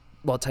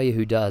 Well, I'll tell you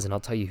who does, and I'll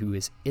tell you who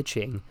is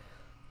itching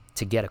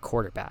to get a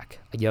quarterback,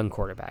 a young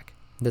quarterback.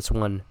 That's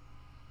one,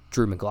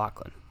 Drew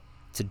McLaughlin.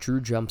 So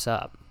Drew jumps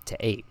up to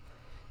 8,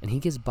 and he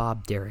gives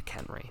Bob Derrick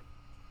Henry.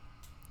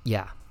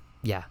 Yeah,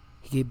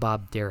 he gave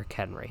Bob Derrick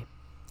Henry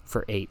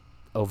for 8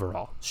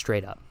 overall,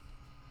 straight up.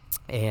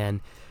 And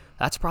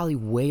that's probably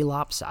way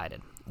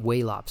lopsided.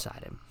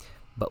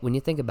 But when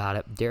you think about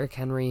it, Derrick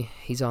Henry,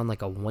 he's on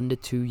like a 1 to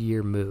 2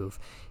 year move.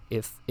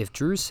 If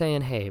Drew's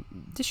saying, hey,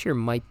 this year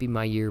might be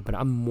my year, but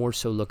I'm more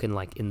so looking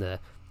like in the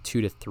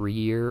 2 to 3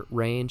 year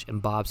range, and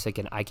Bob's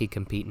thinking I could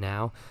compete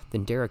now,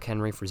 then Derrick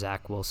Henry for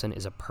Zach Wilson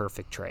is a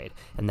perfect trade,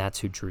 and that's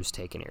who Drew's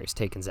taking here. He's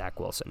taking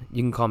Zach Wilson.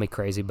 You can call me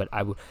crazy, but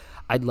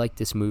I'd like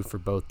this move for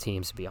both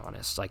teams, to be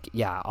honest. Like,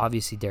 yeah,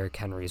 obviously Derrick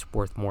Henry is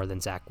worth more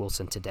than Zach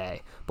Wilson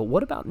today, but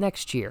what about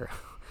next year?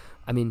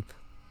 I mean,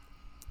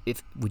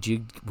 would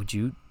you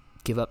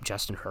give up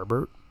Justin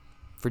Herbert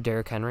for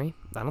Derrick Henry?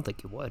 I don't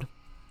think you would.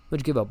 Would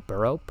you give up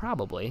Burrow?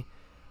 Probably.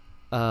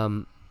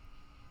 Would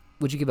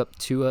you give up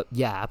Tua?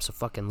 Yeah,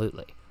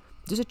 absolutely.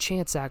 There's a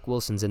chance Zach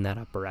Wilson's in that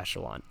upper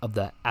echelon of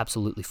the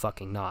absolutely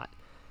fucking not.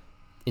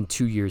 In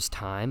 2 years'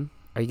 time,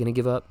 are you going to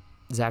give up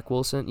Zach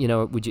Wilson?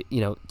 Would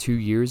you, 2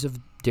 years of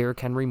Derrick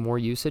Henry, more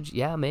usage?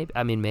 Yeah, maybe.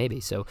 I mean, maybe.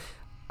 So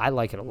I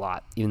like it a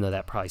lot, even though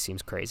that probably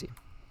seems crazy.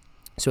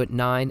 So at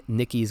 9,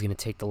 Nicky is going to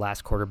take the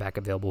last quarterback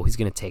available. He's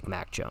going to take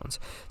Mac Jones.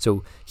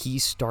 So he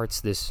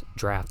starts this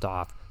draft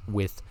off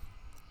with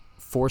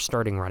 4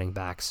 starting running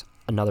backs,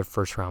 another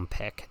first-round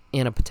pick,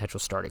 and a potential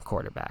starting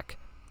quarterback.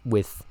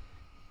 with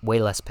way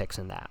less picks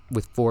than that,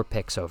 with 4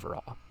 picks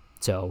overall.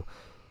 So,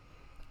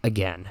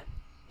 again,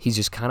 he's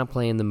just kind of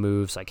playing the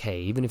moves like,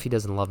 hey, even if he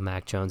doesn't love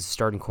Mac Jones,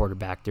 starting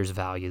quarterback, there's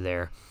value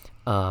there.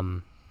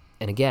 And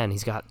again,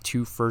 he's got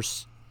 2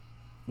 firsts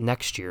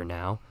next year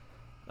now.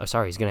 Oh,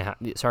 sorry,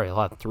 he'll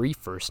have 3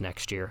 firsts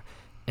next year.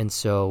 And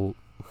so,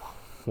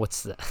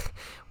 what's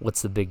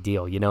the big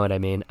deal? You know what I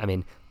mean? I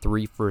mean,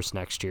 3 firsts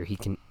next year, he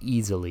can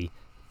easily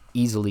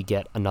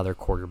get another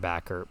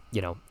quarterback or,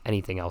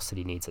 anything else that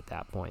he needs at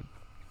that point.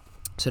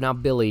 So now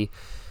Billy,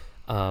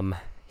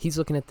 he's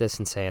looking at this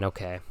and saying,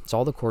 okay, so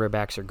all the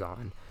quarterbacks are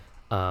gone.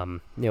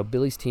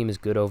 Billy's team is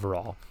good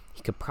overall.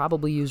 He could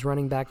probably use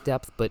running back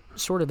depth, but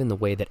sort of in the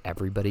way that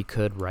everybody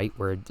could, right?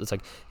 Where it's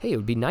like, hey, it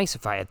would be nice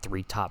if I had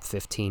 3 top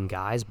 15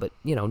 guys, but,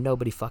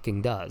 nobody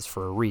fucking does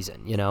for a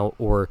reason,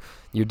 or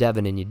you're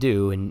Devin and you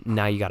do, and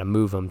now you got to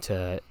move them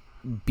to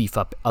beef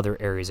up other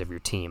areas of your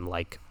team,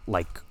 like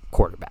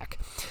quarterback.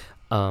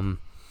 And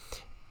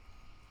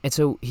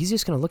so he's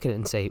just going to look at it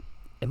and say,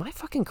 am I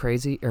fucking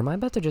crazy, or am I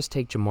about to just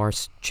take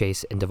Jamar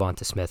Chase and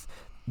Devonta Smith,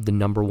 the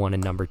number 1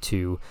 and number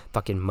 2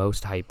 fucking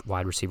most hyped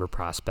wide receiver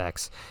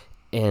prospects,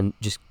 and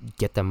just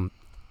get them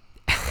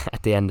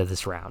at the end of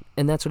this round?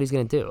 And that's what he's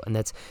going to do, and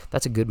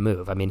that's a good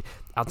move. I mean,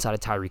 outside of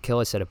Tyreek Hill,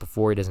 I said it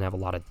before, he doesn't have a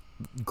lot of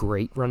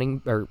great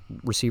running or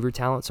receiver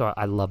talent, so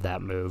I love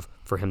that move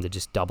for him to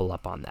just double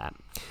up on that.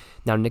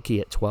 Now,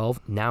 Nicky at 12,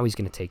 now he's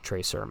going to take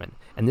Trey Sermon,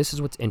 and this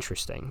is what's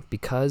interesting,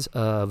 because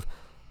of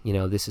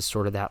this is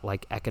sort of that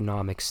like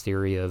economics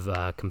theory of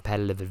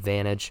competitive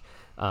advantage.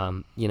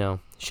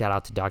 Shout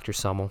out to Dr.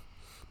 Summel,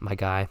 my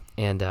guy,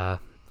 and I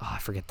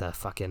forget the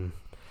fucking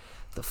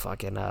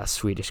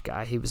Swedish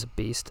guy. He was a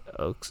beast.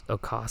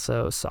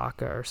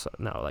 Osaka or so.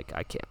 No, like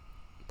I can't.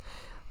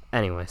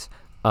 Anyways,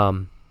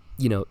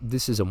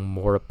 this is a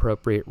more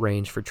appropriate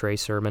range for Trey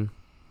Sermon.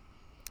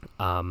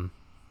 And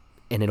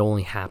it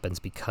only happens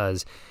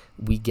because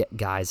we get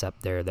guys up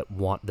there that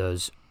want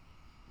those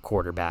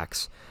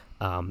quarterbacks.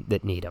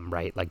 That need him,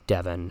 right? Like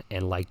Devin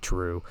and like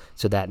Drew.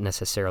 So that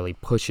necessarily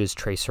pushes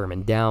Trey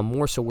Sermon down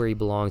more so where he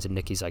belongs. And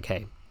Nicky's like,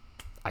 hey,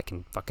 I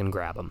can fucking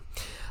grab him.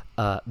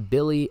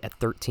 Billy at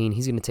 13,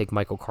 he's going to take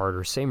Michael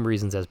Carter. Same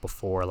reasons as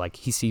before. Like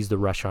he sees the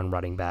rush on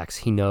running backs.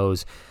 He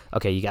knows,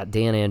 okay, you got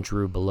Dan and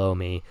Drew below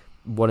me.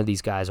 One of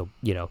these guys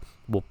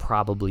will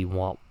probably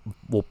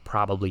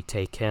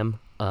take him.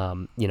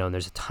 And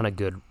there's a ton of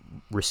good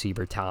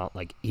receiver talent.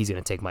 Like he's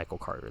going to take Michael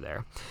Carter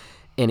there.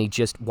 And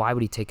why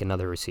would he take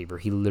another receiver?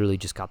 He literally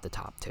just got the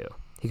top 2.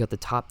 He got the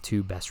top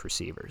 2 best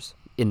receivers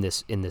in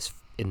this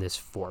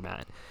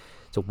format.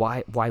 So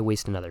why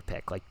waste another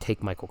pick? Like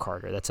take Michael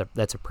Carter.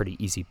 That's a pretty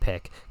easy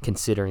pick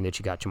considering that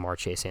you got Jamar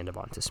Chase and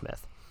Devonta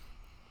Smith.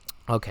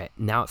 Okay,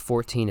 now at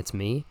 14 it's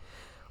me.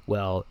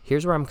 Well,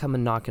 here's where I'm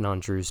coming knocking on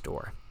Drew's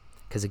door.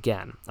 Because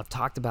again, I've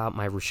talked about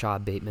my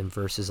Rashad Bateman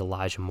versus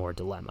Elijah Moore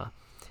dilemma.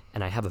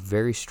 And I have a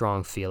very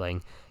strong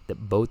feeling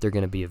that both are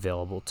going to be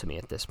available to me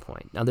at this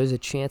point. Now, there's a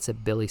chance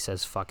that Billy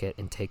says fuck it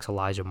and takes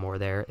Elijah Moore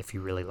there if he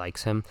really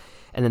likes him,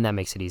 and then that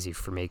makes it easy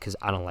for me because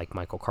I don't like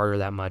Michael Carter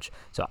that much,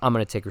 so I'm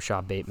going to take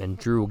Rashad Bateman.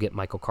 Drew will get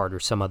Michael Carter,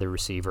 some other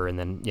receiver, and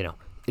then,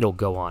 it'll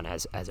go on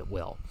as it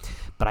will.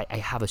 But I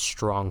have a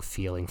strong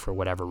feeling for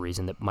whatever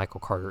reason that Michael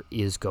Carter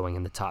is going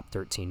in the top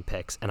 13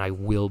 picks, and I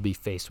will be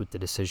faced with the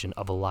decision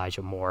of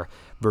Elijah Moore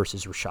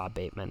versus Rashad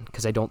Bateman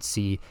because I don't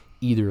see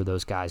either of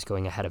those guys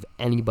going ahead of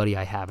anybody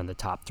I have in the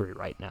top 3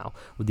 right now,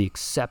 with the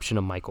exception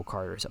of Michael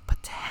Carter as a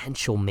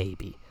potential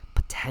maybe,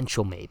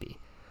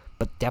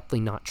 but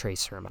definitely not Trey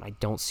Sermon. I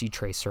don't see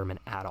Trey Sermon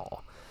at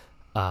all.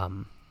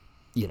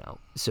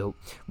 So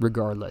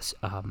regardless,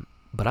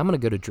 but I'm going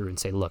to go to Drew and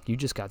say, look, you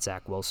just got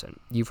Zach Wilson.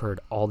 You've heard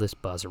all this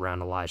buzz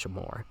around Elijah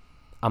Moore.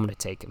 I'm going to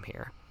take him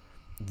here.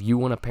 If you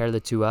want to pair the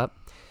 2 up,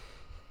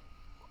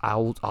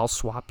 I'll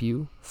swap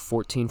you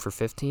 14 for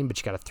 15, but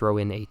you got to throw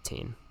in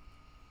 18.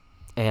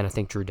 And I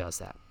think Drew does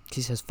that.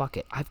 He says, fuck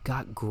it. I've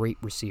got great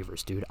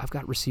receivers, dude. I've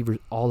got receivers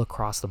all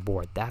across the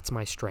board. That's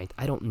my strength.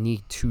 I don't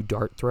need 2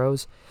 dart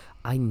throws.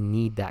 I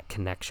need that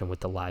connection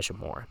with Elijah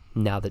Moore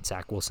now that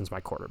Zach Wilson's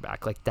my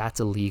quarterback. Like, that's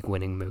a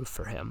league-winning move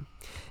for him.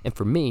 And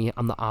for me,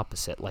 I'm the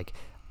opposite. Like,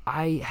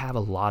 I have a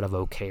lot of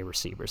okay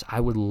receivers. I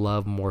would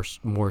love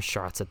more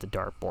shots at the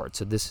dartboard.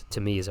 So this,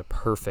 to me, is a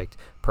perfect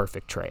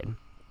trade.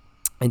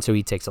 And so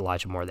he takes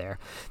Elijah Moore there.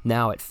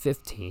 Now at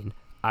 15,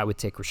 I would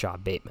take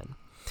Rashad Bateman.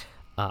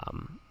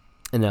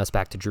 And now it's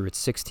back to Drew at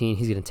 16.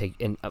 He's going to take,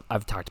 and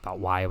I've talked about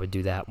why I would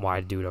do that, why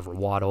I'd do it over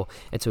Waddle.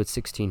 And so at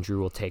 16,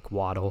 Drew will take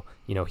Waddle.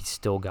 He's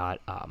still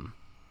got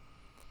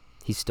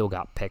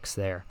picks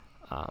there.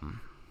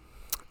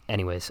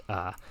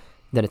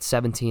 Then at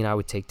 17, I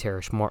would take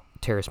Terrace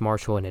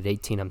Marshall, and at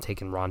 18, I'm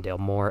taking Rondale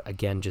Moore.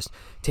 Again, just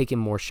taking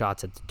more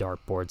shots at the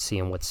dartboard,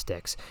 seeing what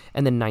sticks.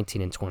 And then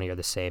 19 and 20 are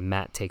the same.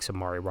 Matt takes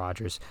Amari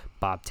Rodgers.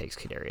 Bob takes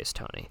Kadarius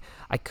Toney.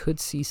 I could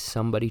see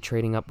somebody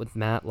trading up with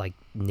Matt, like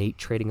Nate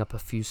trading up a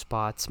few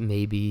spots,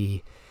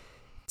 maybe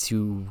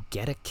to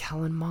get a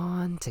Kellen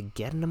Mond, to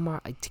get a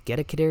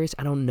Kadarius.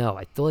 I don't know.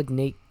 I feel like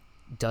Nate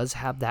does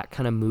have that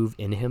kind of move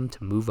in him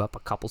to move up a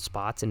couple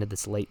spots into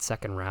this late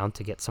second round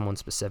to get someone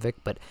specific,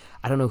 but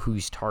I don't know who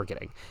he's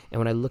targeting. And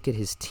when I look at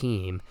his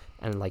team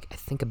and like I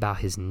think about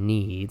his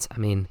needs, I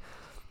mean,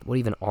 what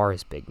even are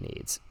his big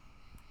needs?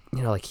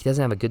 You know, like he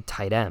doesn't have a good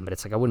tight end, but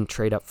it's like I wouldn't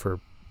trade up for,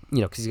 you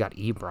know, because he's got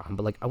Ebron,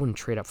 but like I wouldn't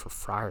trade up for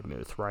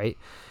Freiermuth, right?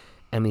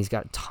 I mean, he's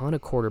got a ton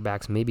of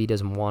quarterbacks. Maybe he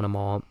doesn't want them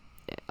all.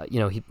 You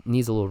know, he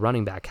needs a little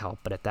running back help,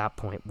 but at that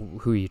point,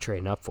 who are you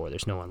trading up for?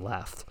 There's no one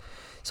left.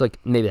 So, like,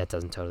 maybe that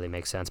doesn't totally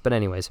make sense. But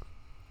anyways,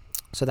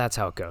 so that's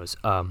how it goes.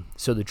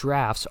 So the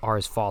drafts are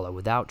as follow.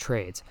 Without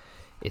trades,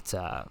 it's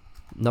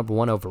number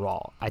 1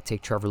 overall, I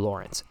take Trevor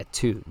Lawrence. At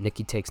 2,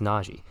 Nicky takes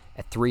Najee.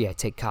 At 3, I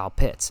take Kyle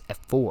Pitts. At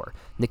 4,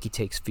 Nicky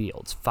takes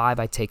Fields. 5,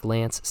 I take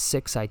Lance.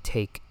 6, I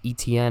take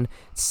ETN.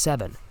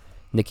 7,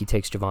 Nicky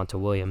takes Javonte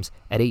Williams.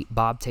 At 8,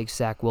 Bob takes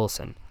Zach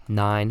Wilson.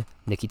 9,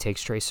 Nicky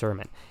takes Trey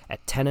Sermon.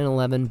 At 10 and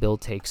 11, Bill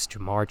takes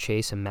Jamar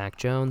Chase and Mac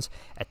Jones.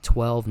 At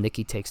 12,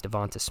 Nicky takes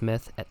Devonta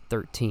Smith. At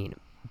 13,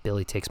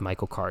 Billy takes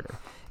Michael Carter.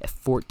 At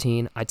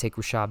 14, I take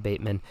Rashad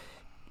Bateman.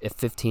 At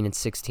 15 and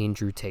 16,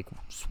 Drew takes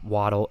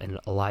Waddle and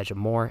Elijah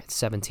Moore. At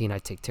 17, I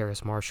take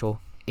Terrace Marshall.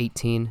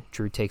 18,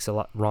 Drew takes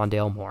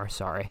Rondale Moore.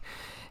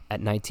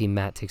 At 19,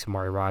 Matt takes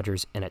Amari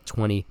Rodgers. And at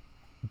 20,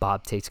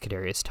 Bob takes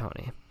Kadarius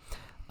Toney.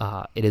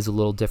 It is a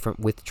little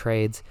different with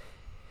trades.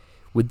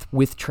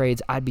 With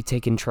trades, I'd be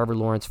taking Trevor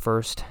Lawrence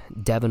first.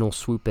 Devin will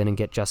swoop in and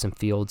get Justin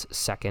Fields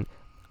second.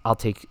 I'll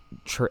take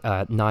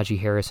Najee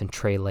Harris and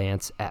Trey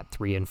Lance at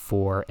 3 and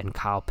 4, and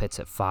Kyle Pitts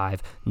at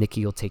 5.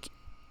 Nicky will take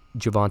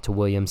Javonte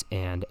Williams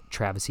and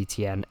Travis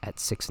Etienne at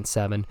 6 and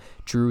 7.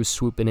 Drew is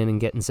swooping in and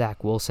getting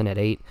Zach Wilson at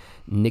 8.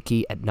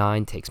 Nicky at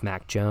 9 takes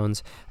Mac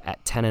Jones.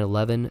 At 10 and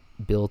 11,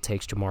 Bill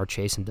takes Jamar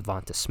Chase and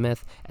Devonta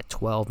Smith. At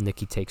 12,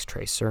 Nicky takes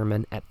Trey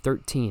Sermon. At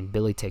 13,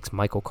 Billy takes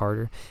Michael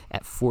Carter.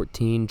 At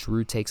 14,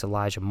 Drew takes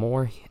Elijah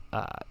Moore.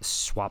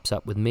 Swaps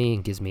up with me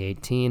and gives me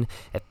 18.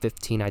 At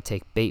 15, I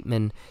take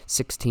Bateman.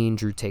 16,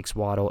 Drew takes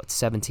Waddle. At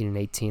 17 and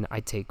 18, I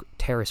take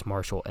Terrace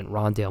Marshall and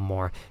Rondale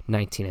Moore.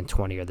 19 and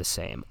 20 are the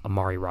same.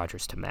 Amari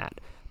Rodgers to Matt.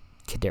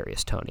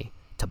 Kadarius Toney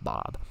to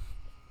Bob.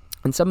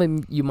 And some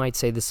of you might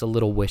say this is a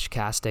little wish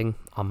casting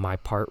on my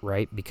part,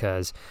 right?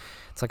 Because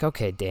it's like,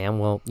 okay, Dan,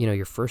 well, you know,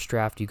 your first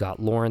draft, you got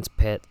Lawrence,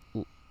 Pitt,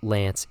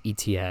 Lance,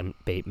 Etienne,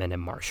 Bateman,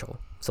 and Marshall.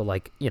 So,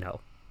 like, you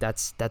know,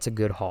 that's a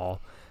good haul.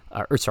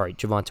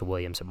 Javonte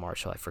Williams and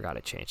Marshall. I forgot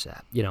to change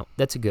that. You know,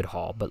 that's a good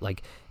haul. But,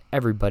 like,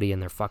 everybody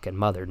and their fucking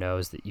mother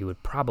knows that you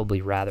would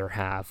probably rather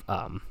have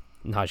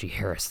Najee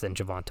Harris than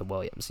Javonte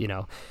Williams, you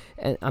know.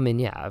 And, I mean,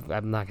 yeah,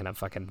 I'm not going to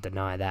fucking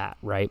deny that,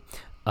 right?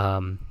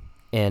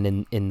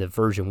 And in the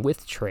version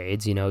with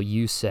trades, you know,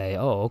 you say,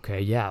 oh, okay,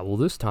 yeah, well,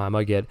 this time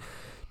I get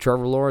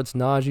Trevor Lawrence,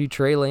 Najee,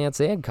 Trey Lance,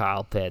 and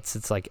Kyle Pitts.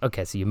 It's like,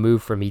 okay, so you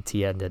move from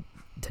Etienne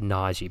to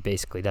Najee,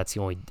 basically. That's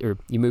the only, or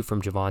you move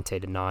from Javonte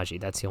to Najee.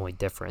 That's the only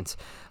difference.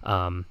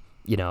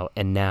 You know,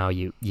 and now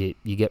you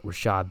get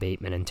Rashad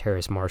Bateman and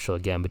Terrace Marshall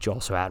again, but you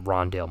also add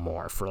Rondale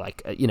Moore for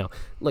like, you know,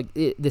 like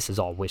this is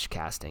all wish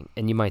casting.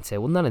 And you might say,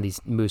 well, none of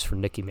these moves for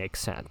Nicky make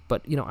sense.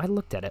 But, you know, I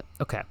looked at it.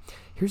 Okay,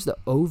 here's the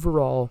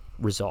overall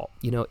result.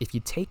 You know, if you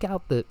take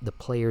out the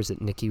players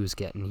that Nicky was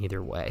getting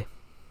either way,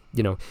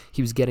 you know,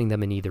 he was getting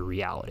them in either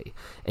reality.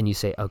 And you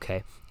say,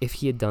 okay, if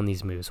he had done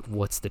these moves,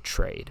 what's the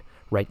trade,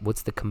 right?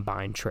 What's the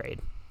combined trade?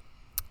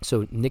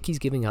 So Nicky's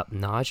giving up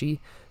Najee,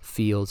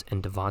 Fields,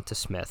 and Devonta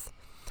Smith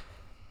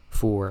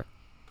for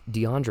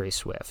DeAndre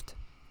Swift,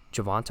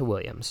 Javonte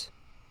Williams,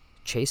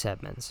 Chase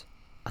Edmonds,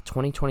 a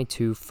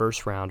 2022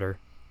 first-rounder,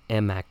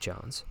 and Mac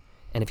Jones.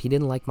 And if he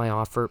didn't like my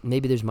offer,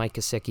 maybe there's Mike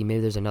Gesicki,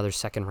 maybe there's another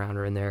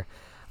second-rounder in there.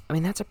 I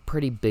mean, that's a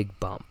pretty big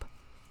bump.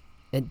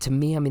 And to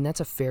me, I mean, that's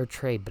a fair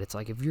trade. But it's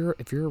like if you're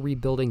a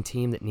rebuilding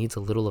team that needs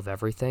a little of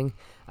everything,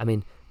 I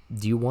mean,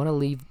 do you want to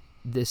leave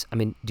this? I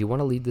mean, do you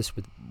want to leave this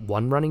with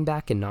one running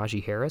back in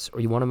Najee Harris, or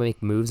you want to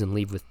make moves and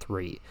leave with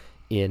three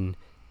in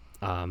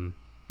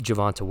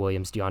Javonte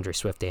Williams, DeAndre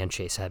Swift, and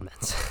Chase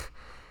Edmonds?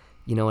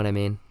 You know what I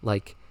mean?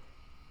 Like,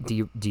 do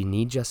you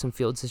need Justin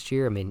Fields this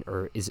year? I mean,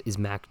 or is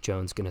Mac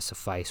Jones going to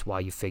suffice while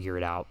you figure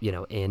it out, you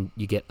know, and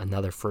you get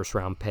another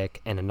first-round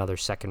pick and another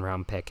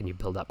second-round pick and you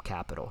build up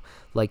capital?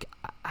 Like,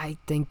 I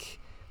think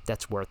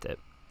that's worth it.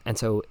 And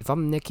so if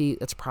I'm Nicky,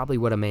 that's probably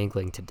what I'm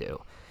angling to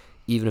do,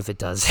 even if it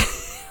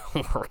does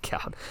work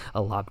out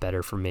a lot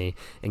better for me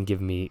and give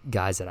me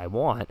guys that I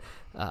want.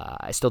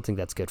 I still think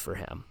that's good for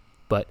him.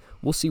 But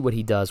we'll see what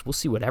he does. We'll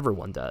see what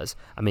everyone does.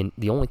 I mean,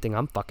 the only thing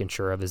I'm fucking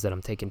sure of is that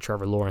I'm taking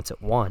Trevor Lawrence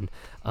at 1.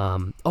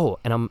 Oh,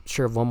 and I'm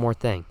sure of one more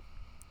thing.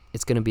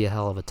 It's going to be a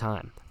hell of a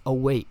time. Oh,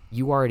 wait,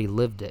 you already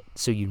lived it,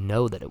 so you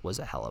know that it was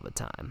a hell of a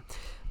time.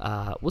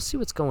 We'll see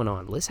what's going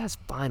on. Liz has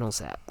finals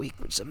that week,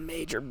 which is a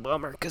major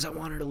bummer because I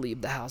want her to leave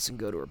the house and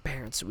go to her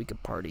parents so we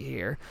could party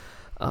here.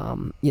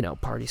 You know,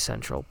 party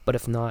central. But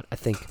if not, I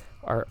think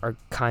our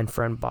kind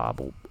friend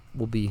Bob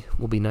will be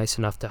nice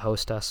enough to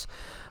host us.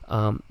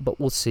 But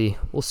we'll see.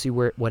 We'll see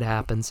what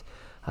happens.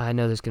 I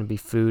know there's going to be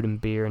food and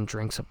beer and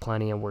drinks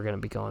aplenty, and we're going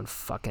to be going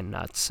fucking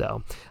nuts.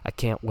 So I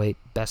can't wait.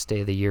 Best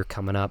day of the year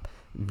coming up.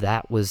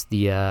 That was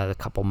the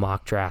couple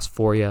mock drafts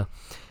for you.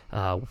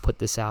 We'll put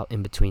this out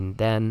in between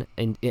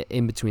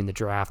in between the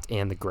draft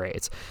and the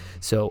grades.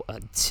 So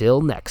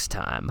until next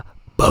time,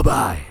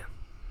 bye-bye.